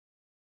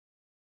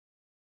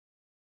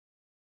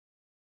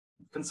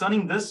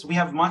concerning this, we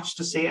have much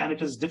to say, and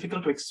it is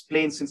difficult to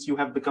explain since you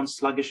have become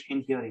sluggish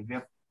in hearing.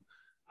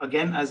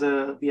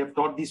 We have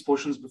taught these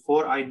portions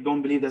before. I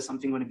don't believe there's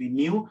something going to be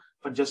new,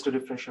 but just to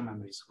refresh your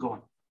memories. Go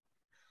on.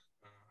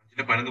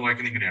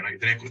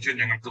 ഇതിനെക്കുറിച്ച്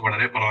ഞങ്ങൾക്ക്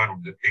വളരെ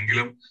പറയാനുണ്ട്.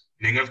 എങ്കിലും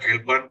നിങ്ങൾ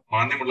കേൾപ്പാൻ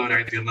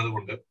മാന്യമുള്ളവരായി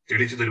തീർന്നതുകൊണ്ട്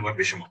തെളിച്ചു തരുവാൻ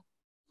വിഷമം.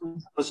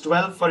 Verse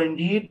 12, for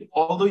indeed,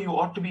 although you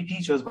ought to be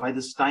teachers by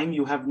this time,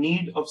 you have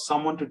need of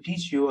someone to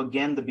teach you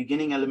again the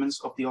beginning elements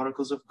of the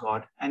oracles of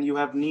God, and you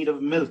have need of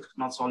milk,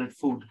 not solid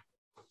food.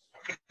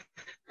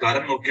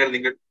 കാരണം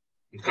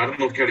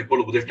നോക്കിയാൽ ഇപ്പോൾ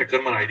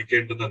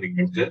ഉപദേഷ്ടാക്കന്മാരായിരിക്കേണ്ടുന്ന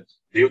നിങ്ങൾക്ക്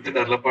ദൈവത്തിന്റെ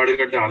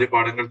അരുളപ്പാടുകളുടെ ആദ്യ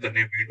പാഠങ്ങൾ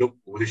തന്നെ വീണ്ടും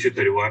ഉപദേശിച്ചു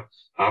തരുവാൻ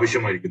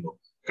ആവശ്യമായിരിക്കുന്നു.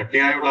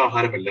 കട്ടിയായുള്ള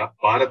ആഹാരമല്ല,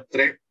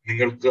 പാലത്രേ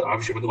നിങ്ങൾക്ക്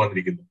ആവശ്യമെന്ന്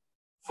വന്നിരിക്കുന്നു.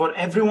 For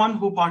everyone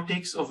who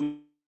partakes of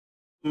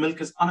milk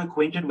is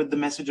unacquainted with the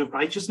message of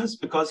righteousness,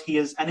 because he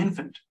is an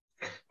infant.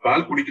 പാൽ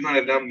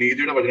കുടിക്കുന്നവരെല്ലാം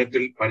നീതിയുടെ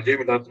വചനത്തിൽ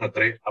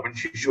പരിചയമില്ലാത്തത്രേ അവൻ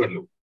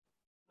ശിശുവല്ലോ.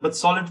 But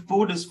solid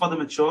food is for the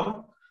mature,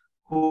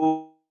 who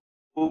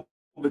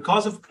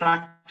because of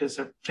practice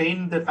have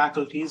trained their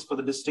faculties for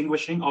the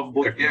distinguishing of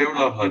both.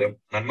 കട്ടിയായുള്ള ആഹാരം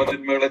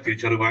നന്മതിന്മകളെ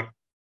തിരിച്ചറിവാൻ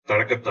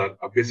തഴക്കത്താൽ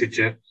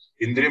അഭ്യസിച്ച്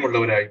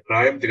ഇന്ദ്രിയമുള്ളവരായി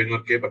പ്രായം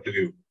തികഞ്ഞവർക്കേ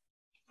പറ്റുകയുള്ളൂ.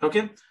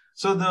 Okay,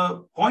 so the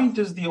point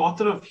is the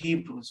author of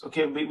Hebrews.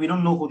 Okay, we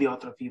don't know who the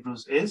author of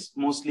Hebrews is.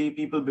 Mostly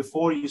people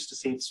before used to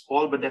say it's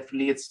Paul, but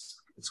definitely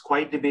it's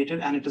quite debated,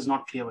 and it is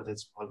not clear whether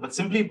it's Paul. But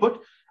simply put,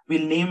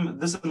 we'll name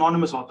this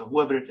anonymous author,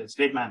 whoever it is,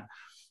 great man.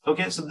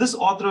 Okay, so this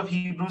author of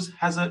Hebrews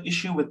has an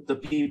issue with the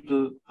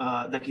people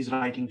that he's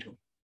writing to.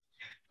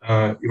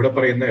 ഇവിടെ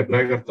പറയുന്ന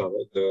എബ്രായ കർത്താവ്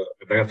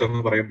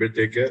എന്ന്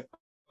പറയുമ്പോഴത്തേക്ക്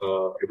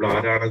ഇവിടെ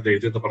ആരാണ് ഇത്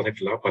എഴുതിയെന്ന്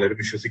പറഞ്ഞിട്ടില്ല. പലരും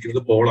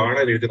വിശ്വസിക്കുന്നത് പോളാണ്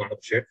എഴുതിയതാണ്,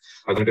 പക്ഷെ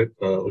അതിന്റെ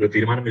ഒരു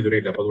തീരുമാനം ഇതുവരെ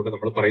ഇല്ല. അപ്പൊ അതുകൊണ്ട്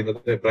നമ്മൾ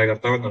പറയുന്നത് എബ്രായ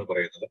കർത്താവ് എന്നാണ്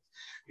പറയുന്നത്.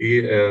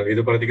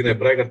 ഇത് പറഞ്ഞിരിക്കുന്ന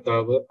എബ്രായ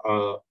കർത്താവ്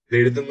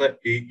എഴുതുന്ന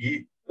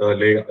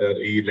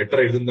ഈ ലെറ്റർ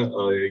എഴുതുന്ന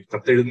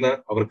കത്തെഴുതുന്ന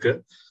അവർക്ക്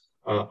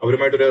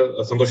അവരുമായിട്ടൊരു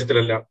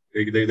സന്തോഷത്തിലല്ല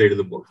ഇത്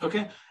എഴുതുമ്പോൾ.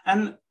 Okay,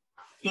 and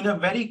in a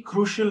very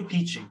crucial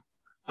teaching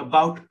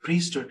about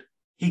priesthood,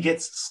 he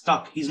gets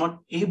stuck. He's not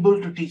able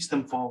to teach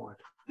them forward.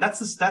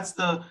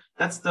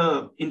 That's the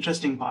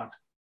interesting part.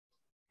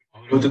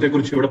 പൗരോഹിത്യത്തെ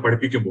കുറിച്ച് ഇവിടെ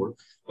പഠിപ്പിക്കുമ്പോൾ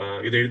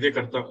ഇത് എഴുതിയ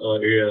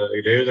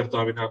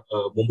കർത്താവിന്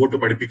മുമ്പോട്ട്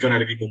പഠിപ്പിക്കാൻ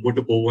അല്ലെങ്കിൽ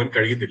മുമ്പോട്ട് പോകാൻ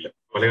കഴിയുന്നില്ല.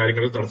 പല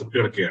കാര്യങ്ങളും തടസ്സപ്പെട്ട്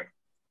കിടക്കുകയാണ്.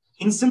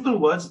 In simple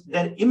words,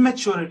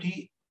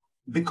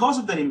 because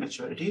of their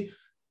immaturity,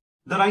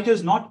 the writer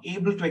is not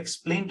able to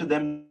explain to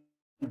them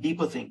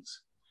deeper things.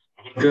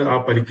 അവർക്ക് ആ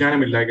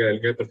പരിജ്ഞാനമില്ലാതെ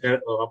അല്ലെങ്കിൽ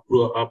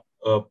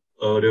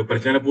ഒരു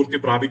പരിജ്ഞാനപൂർത്തി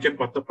പ്രാപിക്കാൻ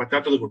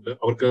പറ്റാത്തത് കൊണ്ട്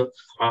അവർക്ക്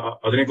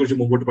അതിനെക്കുറിച്ച്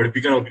മുമ്പോട്ട്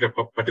പഠിപ്പിക്കാൻ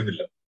അവർക്ക്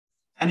പറ്റുന്നില്ല.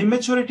 And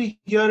immaturity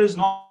here is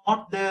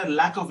not their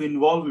lack of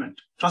involvement.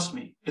 Trust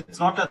me, it's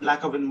not a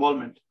lack of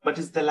involvement, but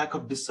it's the lack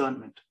of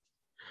discernment.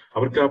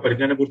 അവർക്ക് ആ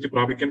പരിജ്ഞാനപൂർത്തി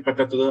പ്രാപിക്കാൻ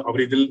പറ്റാത്തത് അവർ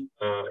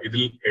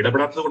ഇതിൽ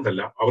ഇടപെടാത്തത്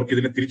കൊണ്ടല്ല, അവർക്ക്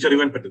ഇതിനെ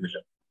തിരിച്ചറിയാൻ പറ്റുന്നില്ല.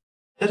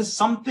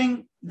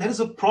 There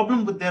is a problem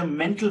with their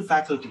mental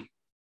faculty.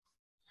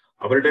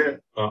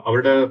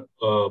 അവരുടെ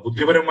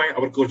ബുദ്ധിപരമായി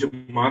അവർക്ക് കുറച്ച്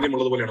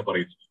മാന്യമുള്ളത് പോലെയാണ്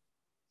പറയുന്നത്.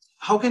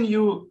 How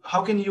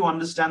can you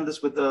understand this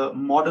with a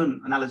modern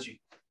analogy?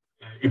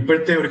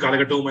 ഇപ്പോഴത്തെ ഒരു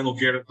കാലഘട്ടവുമായി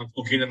നോക്കിയാൽ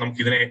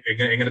നമുക്ക് ഇതിനെ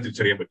എങ്ങനെ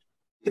തിരിച്ചറിയാൻ പറ്റും?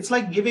 It's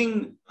like giving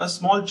a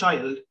small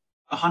child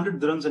 100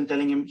 dirhams and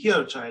telling him,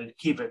 "Here, child,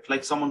 keep it."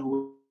 Like someone who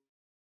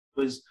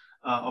is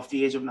of the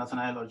age of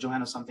Nathanael or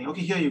Johann or something.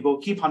 Okay, here you go,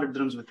 keep 100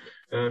 dirhams with you.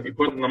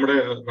 ഇപ്പോൾ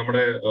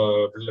നമ്മുടെ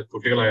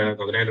കുട്ടികളായ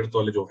നഥനായേൽ എടുത്തോ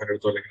അല്ലെങ്കിൽ Johan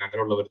എടുത്തോ അല്ലെങ്കിൽ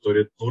അങ്ങനെയുള്ളവർക്ക്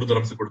ഒരു 100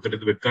 dirhams കൊടുത്തിട്ട്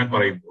ഇത് വെക്കാൻ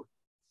പറയുമ്പോൾ,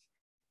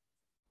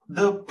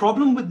 the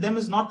problem with them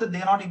is not that they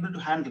are not able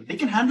to handle. They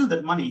can handle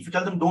that money. If you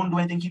tell them don't do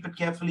anything, keep it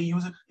carefully,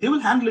 use it, they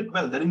will handle it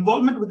well. Their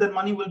involvement with their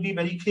money will be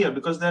very clear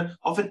because they're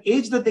of an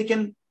age that they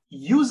can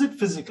use it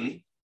physically,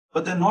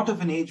 but they're not of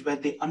an age where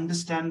they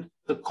understand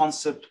the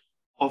concept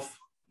of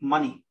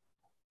money.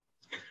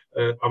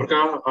 അവർക്ക്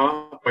ആ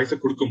പൈസ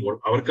കൊടുക്കുമ്പോൾ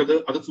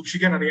അത്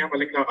സൂക്ഷിക്കാൻ അറിയാം,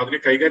 അല്ലെങ്കിൽ അതിനെ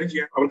കൈകാര്യം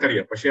ചെയ്യാൻ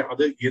അവർക്കറിയാം, പക്ഷെ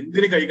അത്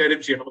എന്തിന്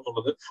കൈകാര്യം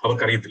ചെയ്യണമെന്നുള്ളത്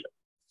അവർക്കറിയത്തില്ല.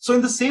 So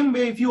in the same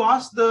way, if you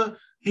ask the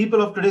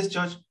people of today's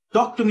church,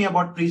 talk to me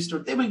about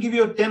priesthood, they will give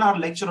you a 10-hour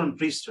lecture on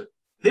priesthood.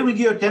 They will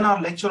give you a 10-hour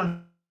lecture on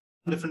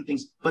different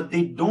things, but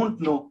they don't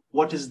know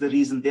what is the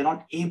reason. They're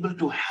not able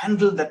to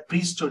handle that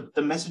priesthood,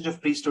 the message of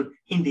priesthood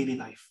in daily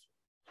life.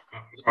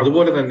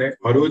 അതുപോലെ തന്നെ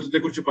പൗരോഹിത്യത്തെ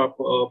കുറിച്ച്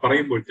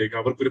പറയുമ്പോഴത്തേക്ക്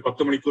അവർക്ക് ഒരു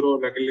 10 മണിക്കൂറോ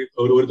അല്ലെങ്കിൽ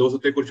ഒരു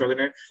ദിവസത്തെ കുറിച്ച്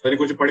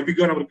അതിനെക്കുറിച്ച്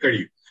പഠിപ്പിക്കുവാൻ അവർക്ക്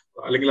കഴിയും,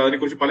 അല്ലെങ്കിൽ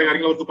അതിനെക്കുറിച്ച് പല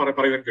കാര്യങ്ങൾ അവർക്ക്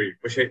പറയാൻ കഴിയും.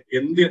 പക്ഷെ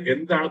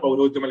എന്താണ്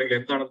പൗരോഹിത്യം അല്ലെങ്കിൽ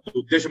എന്താണ്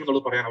ഉദ്ദേശം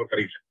എന്നുള്ളത് പറയാൻ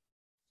അവർക്കറിയില്ല.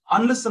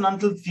 Unless and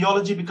until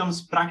theology becomes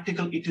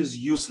practical, it is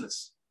useless.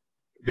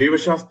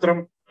 ദൈവശാസ്ത്രം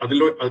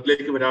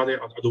അതിലേക്ക് വരാതെ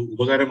അത്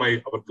ഉപകാരമായി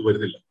അവർക്ക്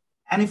വരുന്നില്ല.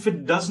 And if it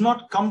does not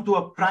come to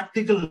a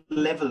practical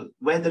level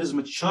where there is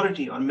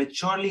maturity or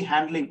maturely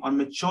handling or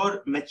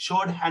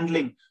matured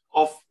handling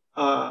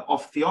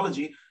of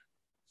theology,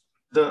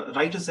 the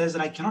writer says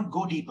that I cannot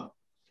go deeper.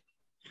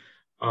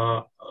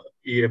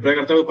 ഈ എബ്രായ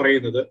കർത്താവ്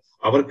പറയുന്നത്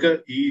അവർക്ക്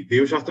ഈ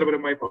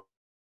ദൈവശാസ്ത്രപരമായ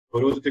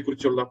പൗരോഹിത്യത്തെ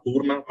കുറിച്ചുള്ള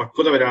പൂർണ്ണ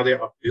പക്വത വരാതെ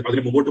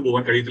അതിന് മുമ്പോട്ട്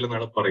പോകാൻ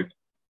കഴിയത്തില്ലെന്നാണ് പറയുന്നത്.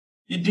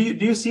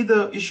 Do you see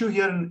the issue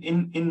here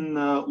in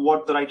what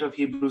the writer of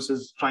Hebrews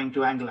is trying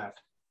to angle at?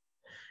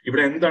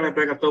 ഇവിടെ എന്താണ്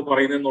എബ്രായ കർത്താവ്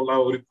പറയുന്നത് എന്നുള്ള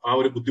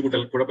ഒരു ബുദ്ധിമുട്ട്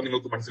കുഴപ്പം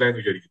നിങ്ങൾക്ക്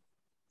മനസ്സിലായെന്ന് വിചാരിക്കുന്നു.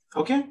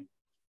 Okay,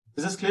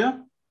 Is this clear?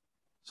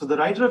 So the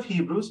writer of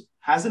Hebrews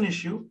has an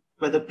issue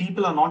where the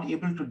people are not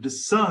able to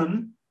discern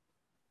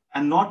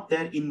and not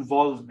their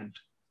involvement.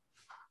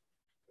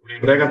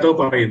 എബ്രായ കർത്താവ്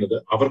പറയുന്നത്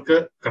അവർക്ക്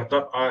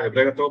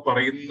എബ്രായ കർത്താവ്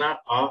പറയുന്ന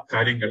ആ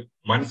കാര്യങ്ങൾ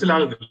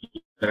മനസ്സിലാകുന്നില്ല,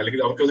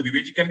 അല്ലെങ്കിൽ അവർക്ക് അത്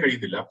വിവേചിക്കാൻ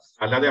കഴിയുന്നില്ല,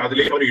 അല്ലാതെ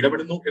അതിലേക്ക് അവർ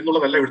ഇടപെടുന്നു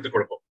എന്നുള്ളതല്ല ഇവിടുത്തെ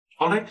കുഴപ്പം.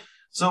 All right.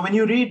 So when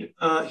you read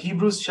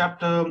Hebrews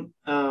chapter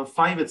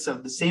 5 itself,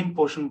 the same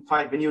portion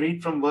 5, when you read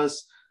from verse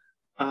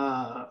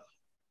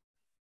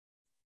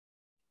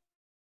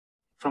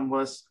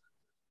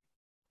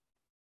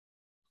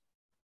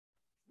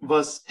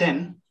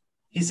 10,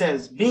 he says,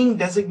 being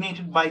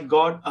designated by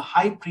God a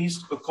high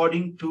priest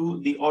according to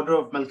the order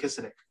of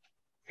Melchizedek.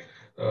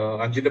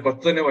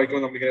 5:10 തന്നെ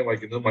വായിക്കുമ്പോൾ നമ്മളിങ്ങനെ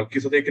വായിക്കുന്നത്,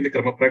 മൽക്കീസദേക്കിന്റെ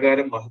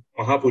ക്രമപ്രകാരം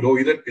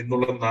മഹാപുരോഹിതൻ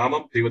എന്നുള്ള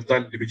നാമം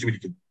ദൈവത്താൽ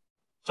ലഭിച്ചിരിക്കുന്നു.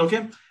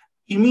 Okay.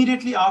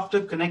 Immediately after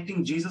connecting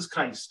Jesus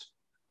Christ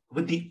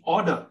with the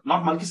order, not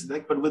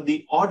Melchizedek, but with the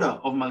order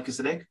of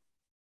Melchizedek,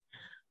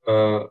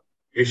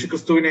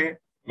 യേശുക്രിസ്തുവിനെ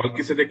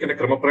മൽക്കീസദേക്കിന്റെ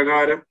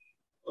ക്രമപ്രകാരം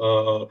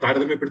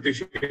താരതമ്യപ്പെടുത്തിയ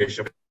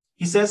ശേഷം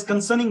he says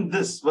concerning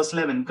this, verse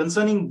 11,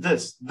 concerning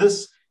this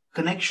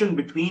connection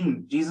between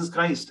Jesus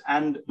Christ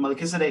and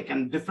Melchizedek and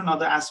different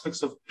other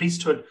aspects of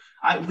priesthood,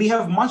 we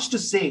have much to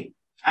say,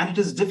 and it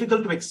is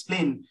difficult to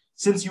explain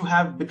since you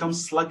have become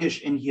sluggish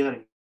in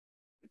hearing.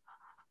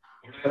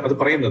 അത്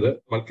പറയുന്നത്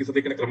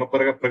മൽക്കീസദേക്കിന്റെ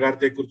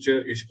ക്രമപ്രകാരത്തെ കുറിച്ച്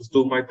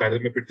യേശുക്രിസ്തുവുമായി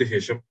താരതമ്യപ്പെടുത്തിയ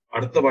ശേഷം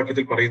അടുത്ത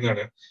വാക്യത്തിൽ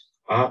പറയുന്നതാണ്,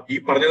 ഈ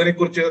പറഞ്ഞതിനെ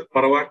കുറിച്ച്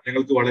പറവാൻ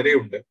ഞങ്ങൾക്ക്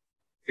വളരെയുണ്ട്,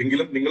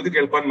 എങ്കിലും നിങ്ങൾക്ക്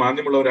കേൾപ്പാൻ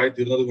മാന്യമുള്ളവരായി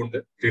തീർന്നത് കൊണ്ട്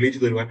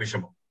തെളിയിച്ചു തരുവാൻ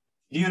വിഷമം.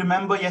 Do you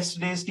remember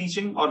yesterday's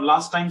teaching or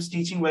last time's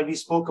teaching where we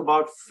spoke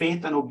about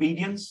faith and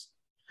obedience?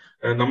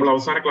 നമ്മൾ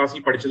അവസാന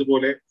ക്ലാസ്സിൽ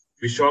പഠിച്ചതുപോലെ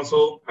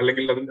വിശ്വാസവും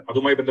അല്ലെങ്കിൽ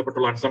അതുമായി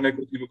ബന്ധപ്പെട്ടുള്ള അനുസരണയെ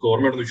കുറിച്ച് നിങ്ങൾക്ക്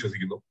ഓർമ്മയുണ്ടെന്ന്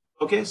വിശ്വസിക്കുന്നു.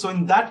 Okay, so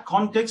in that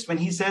context, when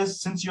he says,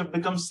 since you have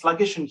become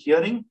sluggish in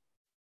hearing,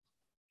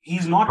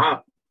 he's not,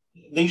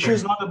 the issue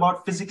is not about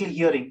physical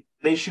hearing.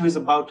 The issue is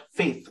about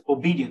faith,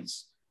 obedience,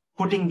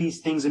 putting these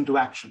things into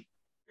action.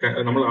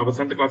 നമ്മൾ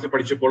അവസാനത്തെ ക്ലാസ്സിൽ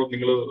പഠിച്ചപ്പോൾ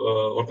നിങ്ങൾ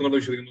ഓർക്കുന്നുണ്ടെന്ന്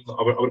വിശ്വസിക്കുന്നു,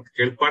 അവർക്ക്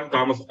കേൾപ്പാൻ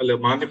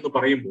മാന്യം എന്ന്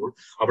പറയുമ്പോൾ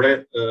അവിടെ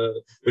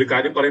ഒരു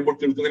കാര്യം പറയുമ്പോൾ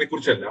കേൾക്കുന്നതിനെ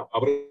കുറിച്ചല്ല,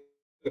 അവർ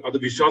അത്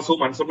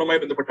വിശ്വാസവും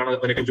അനുസരണവുമായി ബന്ധപ്പെട്ടാണ്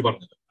അതിനെ കുറിച്ച്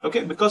പറഞ്ഞത്.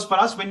 Okay, because for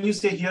us, when you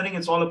say hearing,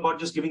 it's all about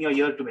just giving your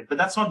ear to it. But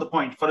that's not the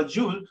point. For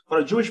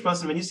a Jewish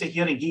person, when you say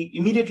hearing, he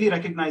immediately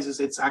recognizes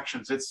its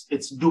actions.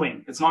 It's doing.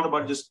 It's not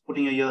about just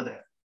putting a ear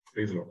there.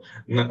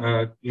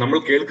 നമ്മൾ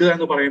കേൾക്കുക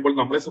എന്ന് പറയുമ്പോൾ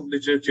നമ്മളെ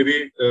സംബന്ധിച്ച് ചെവി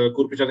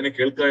കുറിപ്പിച്ച് അതിനെ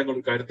കേൾക്കുക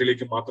എന്നുള്ള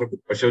കാര്യത്തിലേക്ക് മാത്രം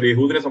പോകും. പക്ഷെ ഒരു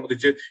യഹൂദനെ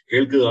സംബന്ധിച്ച്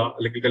കേൾക്കുക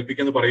അല്ലെങ്കിൽ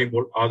കൽപ്പിക്കുക എന്ന്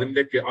പറയുമ്പോൾ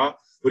അതിന്റെ ആ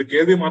ഒരു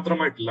കേൾവി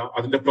മാത്രമായിട്ടില്ല,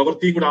 അതിന്റെ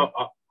പ്രവൃത്തിയും കൂടെ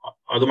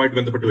അതുമായിട്ട്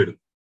ബന്ധപ്പെട്ട് വരും.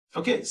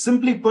 Okay,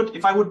 simply put,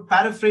 if I would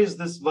paraphrase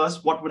this verse,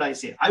 what would I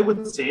say? I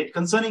would say,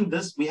 concerning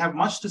this, we have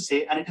much to say,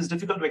 and it is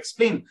difficult to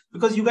explain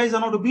because you guys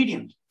are not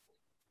obedient.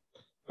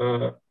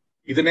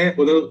 ഇതിനെ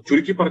ഒന്ന്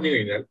ചുരുക്കി പറഞ്ഞു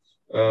കഴിഞ്ഞാൽ,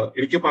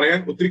 എനിക്ക് പറയാൻ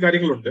ഒത്തിരി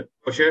കാര്യങ്ങളുണ്ട്,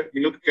 പക്ഷെ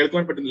നിങ്ങൾക്ക്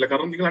കേൾക്കാൻ പറ്റുന്നില്ല,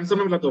 കാരണം നിങ്ങൾ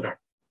അനുസരണമില്ലാത്തവരാണ്.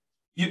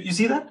 You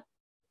see that?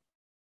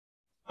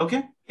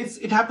 Okay,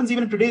 it happens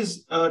even in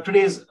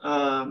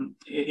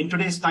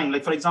today's time.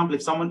 Like for example,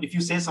 if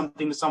you say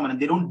something to someone and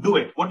they don't do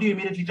it, what do you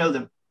immediately tell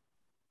them?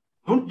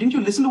 Didn't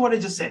you listen to what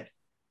I just said?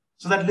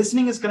 So that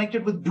listening is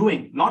connected with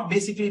doing, not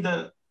basically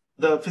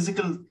the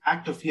physical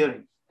act of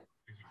hearing.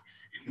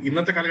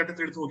 ഇന്നത്തെ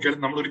കാലഘട്ടത്തിൽ എടുത്ത് നോക്കിയാൽ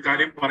നമ്മൾ ഒരു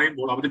കാര്യം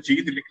പറയുമ്പോൾ അവർ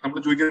ചെയ്യുന്നില്ലെങ്കിൽ നമ്മൾ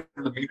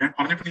ചോദിക്കുന്നുണ്ട്, ഞാൻ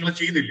പറഞ്ഞിട്ട് നിങ്ങൾ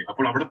ചെയ്യുന്നില്ലേ?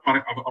 അപ്പോൾ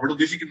അവിടെ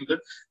ഉദ്ദേശിക്കുന്നത്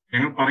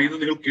ഞങ്ങൾ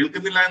പറയുന്നത് നിങ്ങൾ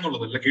കേൾക്കുന്നില്ല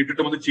എന്നുള്ളതല്ല,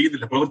 കേട്ടിട്ടും അത്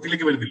ചെയ്യുന്നില്ല,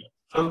 പ്രവൃത്തിയിലേക്ക് വരുന്നില്ല.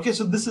 Okay,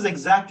 so this is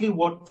exactly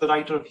what the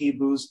writer of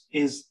Hebrews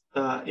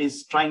is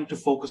trying to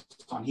focus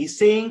on. He's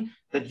saying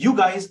that you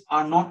guys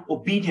are not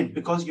obedient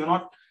because you're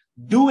not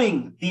doing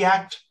the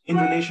act in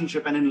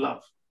relationship and in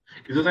love.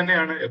 ഇത്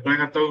തന്നെയാണ് എബ്രായ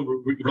കർത്താവ്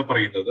ഇവിടെ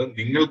പറയുന്നത്,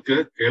 നിങ്ങൾക്ക്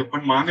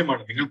കേൾപ്പാൻ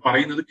മാന്യമാണ്, നിങ്ങൾ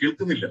പറയുന്നത്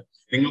കേൾക്കുന്നില്ല,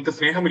 നിങ്ങൾക്ക്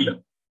സ്നേഹമില്ല.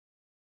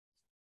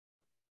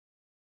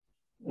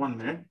 One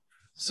minute.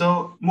 So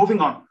moving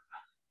on.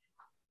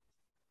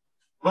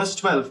 Verse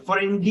 12. For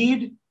indeed,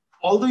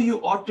 although you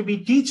ought to be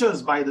teachers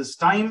by this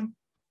time,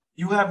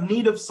 you have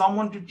need of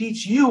someone to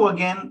teach you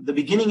again the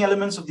beginning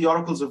elements of the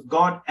oracles of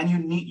God, and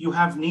you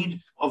have need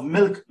of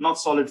milk, not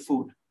solid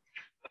food.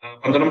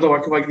 12ാമത്തെ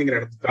വാക്യം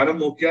വായിക്കുന്നതാണ്, കാലം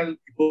നോക്കിയാൽ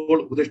ഇപ്പോൾ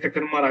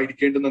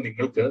ഉപദേഷ്ടക്കന്മാരായിരിക്കേണ്ടുന്ന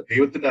നിങ്ങൾക്ക്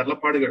ദൈവത്തിന്റെ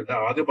അരുളപ്പാടുകളുടെ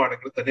ആദ്യ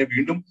പാഠങ്ങൾ തന്നെ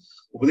വീണ്ടും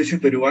ഉപദേശം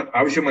തരുവാൻ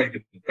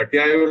ആവശ്യമായിരിക്കുന്നു.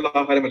 കട്ടിയായുള്ള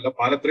ആഹാരമല്ല,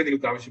 പാലത്രേ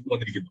നിങ്ങൾക്ക് ആവശ്യം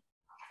വന്നിരിക്കുന്നു.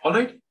 All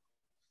right.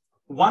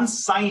 One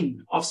sign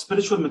of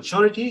spiritual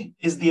maturity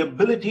is the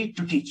ability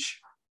to teach.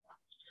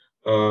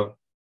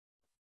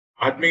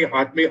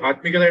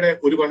 ആത്മീയതയുടെ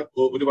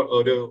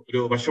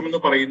ഒരു വശമെന്ന്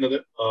പറയുന്നത്,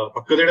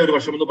 പക്വതയുടെ ഒരു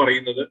വശമെന്ന്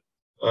പറയുന്നത്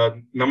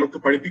നമുക്ക്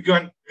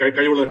പഠിപ്പിക്കുവാൻ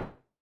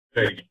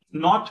കഴിവുള്ളവരായിരിക്കും.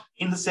 Not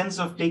in the sense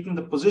of taking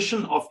the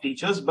position of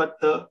teachers, but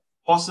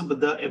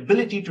the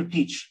ability to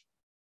teach.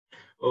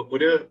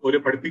 ഒരു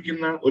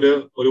പഠിപ്പിക്കുന്ന ഒരു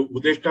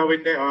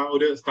ഉപദേഷ്ടാവിന്റെ ആ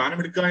ഒരു സ്ഥാനം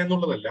എടുക്കുക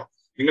എന്നുള്ളതല്ല,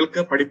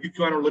 നിങ്ങൾക്ക്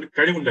പഠിപ്പിക്കുവാനുള്ള ഒരു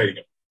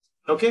കഴിവുണ്ടായിരിക്കും.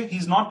 Okay,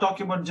 he's not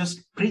talking about just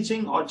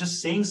preaching or just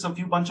saying some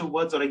few bunch of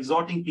words or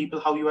exhorting people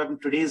how you have in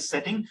today's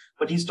setting,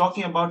 but he's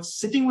talking about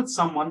sitting with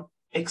someone,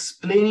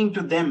 explaining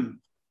to them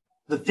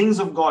the things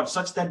of God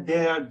such that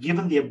they are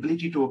given the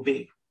ability to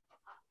obey.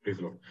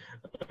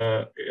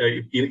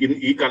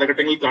 ഈ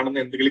കാലഘട്ടങ്ങളിൽ കാണുന്ന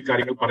എന്തെങ്കിലും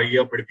കാര്യങ്ങൾ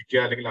പറയുക, പഠിപ്പിക്കുക,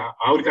 അല്ലെങ്കിൽ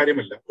ആ ഒരു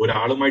കാര്യമല്ല,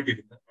 ഒരാളുമായിട്ട്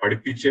ഇരുന്ന്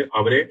പഠിപ്പിച്ച്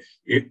അവരെ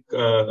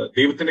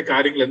ദൈവത്തിന്റെ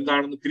കാര്യങ്ങൾ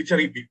എന്താണെന്ന്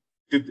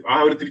ആ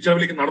ഒരു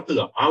തിരിച്ചറിവിലേക്ക് നടത്തുക.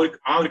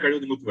 ആ ഒരു കഴിവ്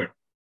നിങ്ങൾക്ക് വേണം.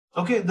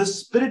 Okay, the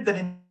spirit that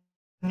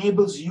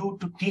enables you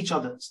to teach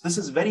others. This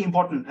is very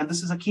important, and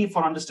this is a key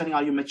for understanding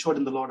are you matured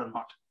in the Lord or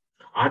not.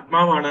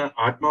 ആത്മാവാണ്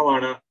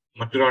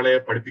മറ്റൊരാളെ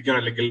പഠിപ്പിക്കാൻ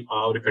അല്ലെങ്കിൽ ആ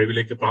ഒരു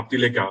കഴിവിലേക്ക്,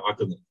 പ്രാപ്തിയിലേക്ക്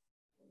ആക്കുന്നത്.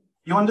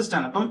 You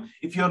understand?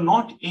 If you are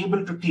not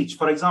able to teach,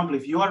 for example,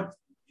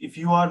 if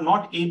you are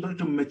not able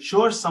to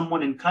mature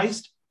someone in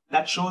Christ,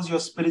 that shows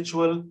your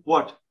spiritual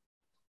what?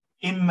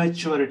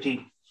 Immaturity.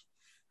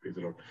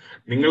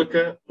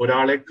 നിങ്ങൾക്ക്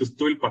ഒരാളെ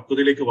ക്രിസ്തുവിൽ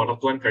പക്വതയിലേക്ക്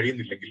വളർത്തുവാൻ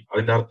കഴിയുന്നില്ലെങ്കിൽ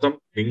അതിന്റെ അർത്ഥം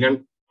നിങ്ങൾ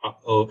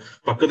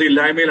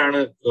പക്വതയില്ലായ്മയിലാണ്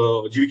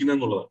ജീവിക്കുന്നത്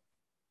എന്നുള്ളതാണ്.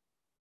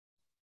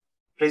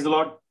 Praise the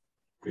Lord.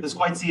 This is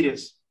quite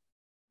serious.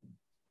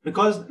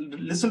 Because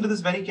listen to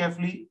this very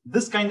carefully.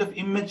 This kind of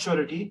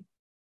immaturity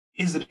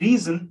is the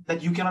reason that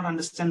you cannot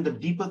understand the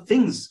deeper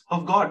things of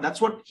God.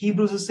 That's what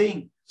Hebrews is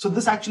saying. So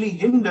this actually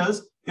hinders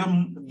your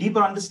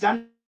deeper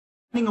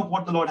understanding of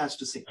what the Lord has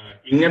to say.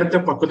 ഇങ്ങനത്തെ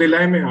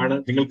പക്വതയില്ലായ്മയാണ്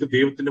നിങ്ങൾക്ക്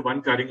ദൈവത്തിന്റെ വൻ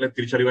കാര്യങ്ങളെ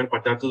തിരിച്ചറിയാൻ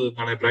പറ്റാത്തത്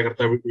എന്നാണ് എബ്രായ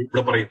കർത്താവ്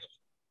ഇവിടെ പറയുന്നത്.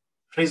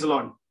 Praise the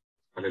Lord.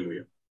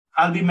 Hallelujah.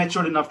 I'll be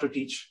matured enough to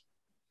teach.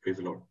 Praise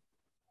the Lord.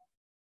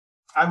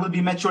 I will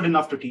be matured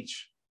enough to teach.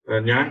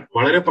 ഞാൻ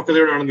വളരെ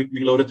പക്വതയോടാണ്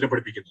നിങ്ങൾ ഓരോരുത്തരും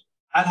പഠിപ്പിക്കുന്നത്.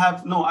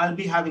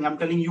 I'm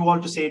telling you all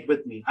to say it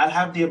with me. I'll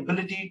have the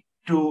ability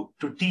to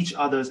teach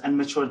others and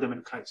mature them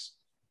in Christ.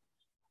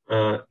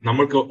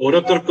 നമ്മൾക്ക്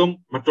ഓരോരുത്തർക്കും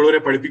മറ്റുള്ളവരെ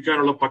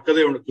പഠിപ്പിക്കാനുള്ള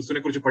പക്വതയുണ്ട്,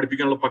 ക്രിസ്തുവിനെ കുറിച്ച്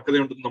പഠിപ്പിക്കാനുള്ള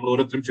പക്വതയുണ്ടെന്ന് നമ്മൾ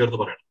ഓരോരുത്തരും ചേർന്ന്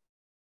പറയണം.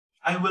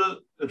 I will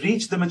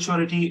reach the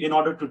maturity in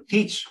order to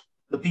teach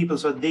the people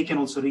so that they can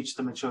also reach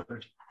the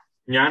maturity.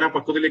 ഞാൻ ആ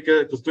പക്വതയിലേക്ക്,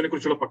 ക്രിസ്തുവിനെ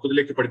കുറിച്ചുള്ള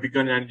പക്വതയിലേക്ക്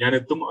പഠിപ്പിക്കാൻ ഞാൻ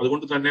എത്തും.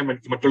 അതുകൊണ്ട് തന്നെ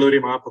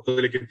മറ്റുള്ളവരെയും ആ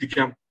പക്വതയിലേക്ക്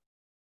എത്തിക്കാം.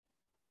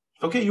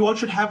 Okay, you all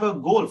should have a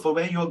goal for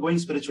where you are going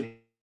spiritually.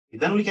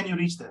 Then only can you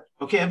reach there.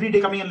 Okay, every day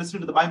coming and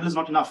listening to the Bible is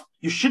not enough.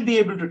 You should be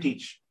able to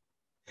teach.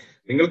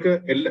 നിങ്ങൾക്ക്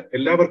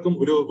എല്ലാവർക്കും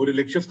ഒരു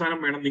ലക്ഷ്യസ്ഥാനം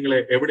വേണം. നിങ്ങൾ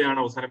എവിടെയാണ്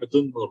അവസാനം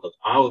എത്തുന്നത്,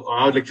 ആ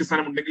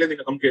ലക്ഷ്യസ്ഥാനം ഉണ്ടെങ്കിലേ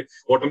നമുക്ക്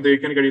ഓട്ടം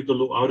തികയ്ക്കാൻ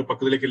കഴിയത്തുള്ളൂ. ആ ഒരു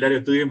പക്വതയിലേക്ക് എല്ലാവരും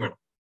എത്തുകയും വേണം.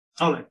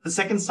 All right, the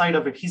second side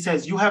of it, he says,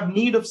 you have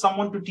need of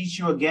someone to teach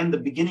you again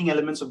the beginning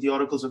elements of the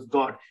oracles of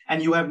God, and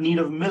you have need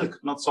of milk,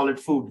 not solid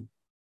food.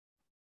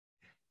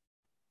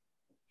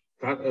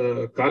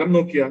 കാലം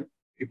നോക്കിയാൽ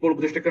ഇപ്പോൾ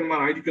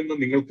ഉപദേഷ്ടന്മാരായിരിക്കുന്ന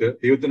നിങ്ങൾക്ക്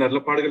ദൈവത്തിന്റെ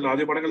അരുളപ്പാടുകളുടെ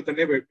ആദ്യപാഠങ്ങൾ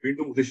തന്നെ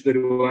വീണ്ടും ഉപദേശിച്ചു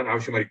തരുവാൻ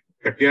ആവശ്യമായിരിക്കും.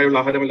 കട്ടിയായുള്ള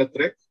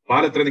ആഹാരമല്ലത്രേ,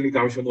 പാലത്രേ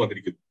നിങ്ങൾക്ക് ആവശ്യമെന്ന്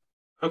വന്നിരിക്കുന്നു.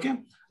 Okay,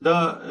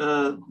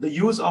 the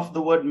use of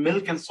the word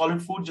milk and solid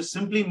food just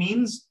simply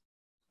means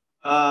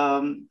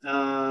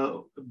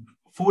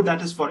food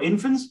that is for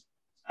infants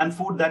and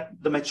food that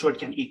the matured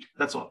can eat.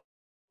 That's all.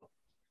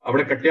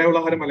 അവിടെ കട്ടിയായുള്ള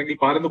ആഹാരം അല്ലെങ്കിൽ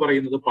പാലെന്ന്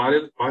പറയുന്നത്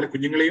പാല്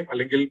കുഞ്ഞുങ്ങളെയും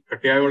അല്ലെങ്കിൽ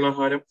കട്ടിയായുള്ള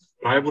ആഹാരം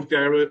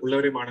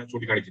പ്രായപൂർത്തിയായുള്ളവരെയുമാണ്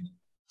ചൂണ്ടിക്കാണിക്കുന്നത്.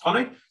 All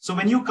right. So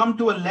when you come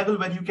to a level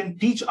where you can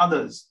teach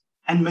others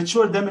and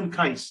mature them in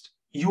Christ,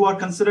 you are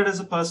considered as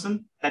a person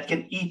that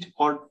can eat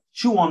or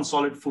chew on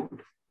solid food.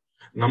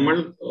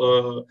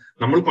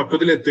 നമ്മൾ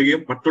പക്വതയിലെത്തുകയും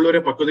മറ്റുള്ളവരെ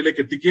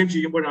പക്വതയിലേക്ക് എത്തിക്കുകയും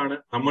ചെയ്യുമ്പോഴാണ്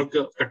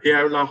നമ്മൾക്ക്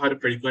കട്ടിയായുള്ള ആഹാരം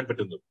കഴിക്കുവാൻ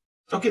പറ്റുന്നത്.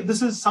 Okay,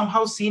 this is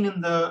somehow seen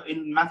in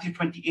Matthew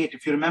 28.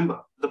 If you remember,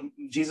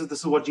 this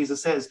is what Jesus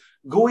says: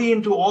 "Go ye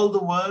into all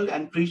the world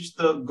and preach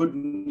the good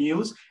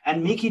news, and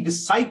make ye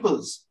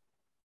disciples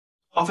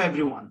of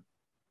everyone."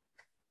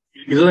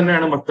 ഇത്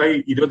തന്നെയാണ് മത്തായി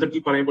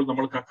 28 പറയുമ്പോൾ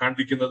നമ്മൾ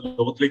കണ്ടിരിക്കുന്നത്.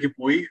 ലോകത്തിലേക്ക്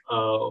പോയി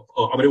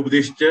അവരെ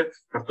ഉപദേശിച്ച്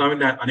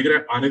കർത്താവിന്റെ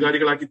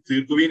അനുകാരികളാക്കി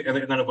തീർക്കുവീൻ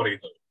എന്നാണ്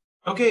പറയുന്നത്.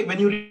 Okay, when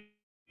you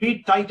read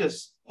Titus,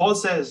 Paul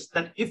says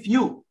that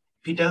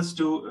he tells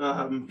to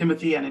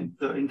Timothy and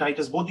in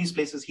Titus, both these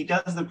places, he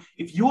tells them,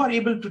 if you are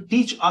able to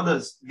teach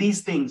others these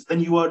things, then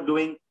you are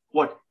doing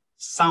what?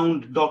 Sound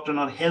doctrine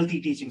or healthy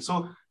teaching. So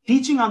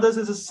teaching others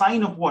is a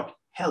sign of what?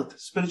 Health,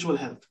 spiritual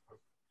health.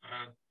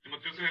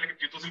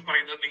 തീത്തോസിൽ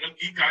പറയുന്നത്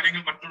നിങ്ങൾക്ക് ഈ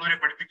കാര്യങ്ങൾ മറ്റുള്ളവരെ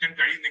പഠിപ്പിക്കാൻ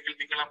കഴിയുന്നെങ്കിൽ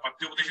നിങ്ങൾ ആ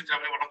പത്യോപദേശത്തിൽ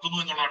അവരെ വളർത്തുന്നു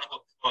എന്നുള്ളതാണ്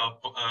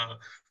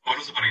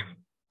പൗലോസ് പറയുന്നത്.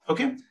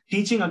 Okay,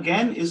 teaching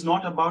again is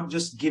not about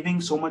just giving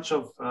so much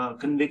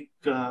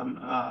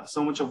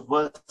of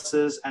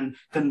verses and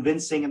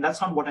convincing, and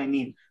that's not what I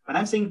mean. When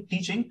I'm saying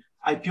teaching,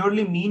 I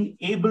purely mean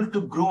able to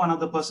grow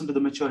another person to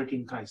the maturity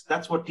in Christ.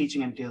 That's what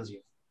teaching entails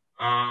here.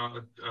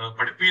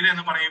 പഠിപ്പീര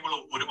എന്ന് പറയുമ്പോൾ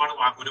ഒരുപാട്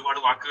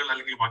വാക്കുകൾ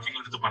അല്ലെങ്കിൽ വാക്യങ്ങൾ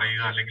എടുത്ത്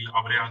പറയുക അല്ലെങ്കിൽ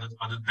അവരെ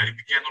അത്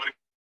ധരിപ്പിക്കുക എന്നുള്ള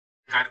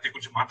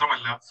കാര്യത്തെക്കുറിച്ച്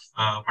മാത്രമല്ല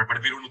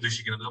പഠിപ്പീരോട്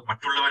ഉദ്ദേശിക്കുന്നത്.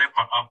 മറ്റുള്ളവരെ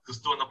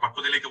ക്രിസ്തു എന്ന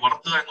പക്വതയിലേക്ക്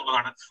വളർത്തുക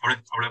എന്നുള്ളതാണ്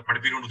അവിടെ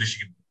പഠിപ്പീരോട്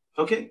ഉദ്ദേശിക്കുന്നത്.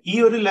 Okay, ഈ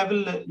ഒരു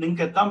ലെവലിൽ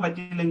നിങ്ങൾക്ക് എത്താൻ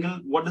പറ്റിയില്ലെങ്കിൽ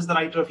what does the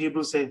writer of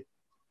Hebrews say?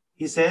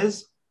 He says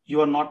you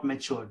are not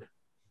matured.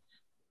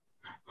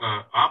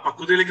 ആ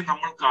പക്വതയിലേക്ക്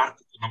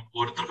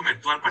ഓരോരുത്തർക്കും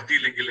എത്തുവാൻ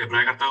പറ്റിയില്ലെങ്കിൽ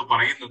എബ്രായ കർത്താവ്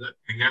പറയുന്നത്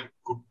നിങ്ങൾ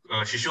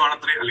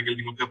ശിശുവാണത്രേ അല്ലെങ്കിൽ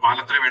നിങ്ങൾക്ക്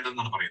പാലത്രേ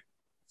വേണ്ടതെന്നാണ് പറയുന്നത്.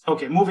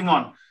 Okay, moving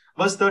on.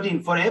 Verse 13,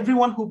 for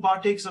everyone who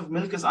partakes of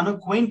milk is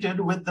unacquainted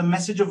with the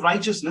message of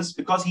righteousness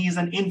because he is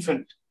an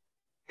infant.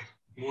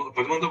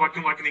 13ാം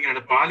വാക്യം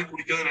ഇങ്ങനെയാണ്, പാല്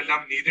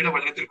കുടിക്കുന്നതിനെല്ലാം നീതിയുടെ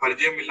വചനത്തിൽ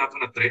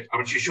പരിചയമില്ലാത്തവനത്രേ,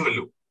 അവൻ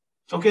ശിശുവല്ലോ.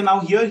 Okay, now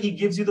here he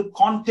gives you the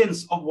contents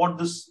of what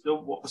this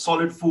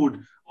solid food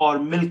or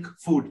milk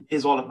food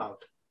is all about.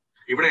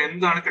 ഇവിടെ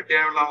എന്താണ്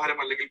കട്ടിയായുള്ള ആഹാരം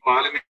അല്ലെങ്കിൽ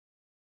പാലിനെ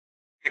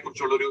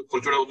കുറിച്ചുള്ള ഒരു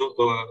കുറച്ചുകൂടെ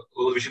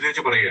ഒന്ന്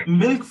വിശദീകരിച്ച് പറയുകയാണ്.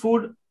 Milk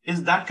food is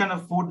that kind of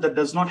food that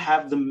does not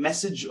have the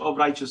message of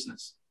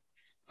righteousness.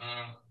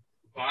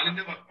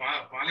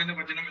 പാലിന്റെ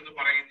വചനം എന്ന്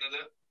പറയുന്നത്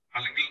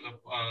അല്ലെങ്കിൽ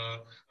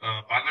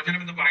പാൽവചനം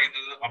എന്ന്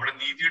പറയുന്നത് അവിടെ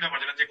നീതിയുടെ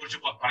വചനത്തെ കുറിച്ച്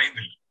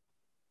പറയുന്നില്ല.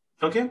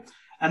 Okay,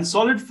 and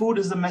solid food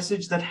is the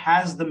message that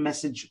has the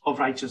message of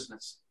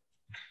righteousness.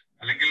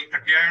 അല്ലെങ്കിൽ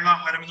കട്ടിയായുള്ള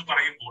ആഹാരം എന്ന്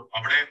പറയുമ്പോൾ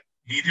അവിടെ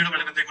നീതിയുടെ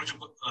വചനത്തെ കുറിച്ച്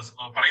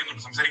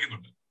പറയുന്നുണ്ട്,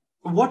 സംസാരിക്കുന്നുണ്ട്.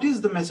 What is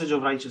the message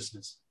of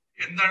righteousness?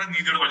 എന്താണ്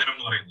നീതിയുടെ വചനം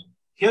എന്ന് പറയുന്നത്?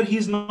 Here he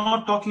is not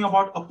talking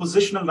about a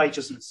positional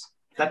righteousness.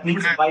 That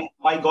means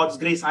by God's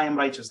grace I am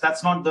righteous.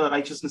 That's not the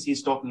righteousness he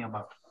is talking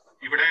about.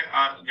 ഇവിടെ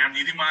ഞാൻ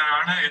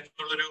നീതിമാനാണ്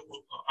എന്നുള്ളൊരു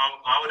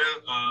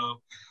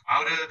ആ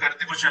ഒരു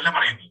കാര്യത്തെ കുറിച്ചല്ല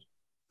പറയുന്നത്.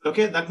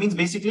 Okay, that means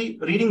basically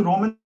reading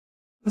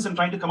Romans and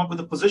trying to come up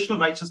with a positional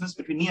righteousness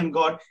between me and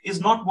God is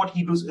not what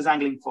Hebrews is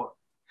angling for.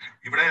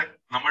 ഇവിടെ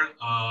നമ്മൾ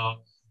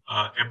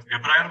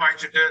എബ്രായർ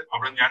വായിച്ചിട്ട്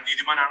അവിടെ ഞാൻ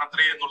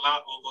നീതിമാനാണത്രേ എന്നുള്ള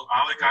ആ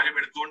ഒരു കാര്യം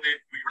എടുത്തുകൊണ്ട്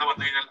ഇവിടെ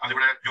വന്നു കഴിഞ്ഞാൽ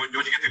അതിവിടെ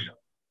യോജിക്കത്തില്ല.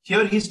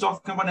 Here he's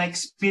talking about an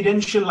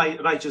experiential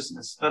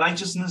righteousness, a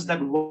righteousness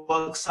that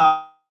works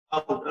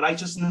out, a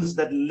righteousness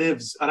that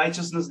lives, a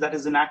righteousness that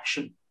is in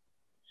action.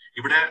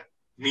 ഇവിടെ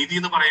നീതി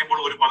എന്ന് പറയുമ്പോൾ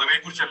ഒരു പദവിയെ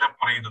കുറിച്ചല്ല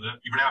പറയുന്നത്,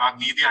 ഇവിടെ ആ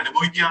നീതി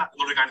അനുഭവിക്കുക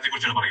എന്നുള്ള കാര്യത്തെ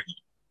കുറിച്ചാണ് പറയുന്നത്.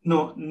 No,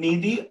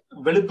 നീതി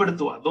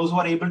വെളിപ്പെടുത്തുക. Those who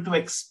are able to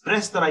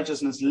express the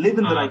righteousness, live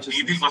in the righteousness.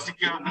 നീതിയിൽ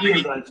വസിക്കുക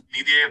അല്ലെങ്കിൽ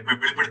നീതിയെ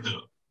വെളിപ്പെടുത്തുക.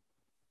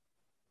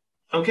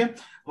 Okay,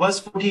 verse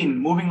 14,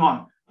 moving on.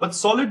 But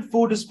solid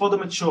food is for the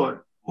mature,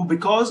 who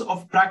because of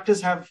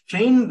practice have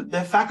trained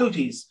their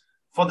faculties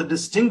for the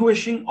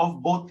distinguishing of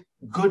both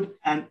good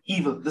and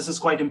evil. This is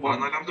quite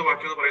important. നാലാമത്തെ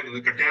വാക്യം എന്ന് പറയുന്നത്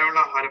കട്ടിയായുള്ള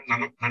ആഹാരം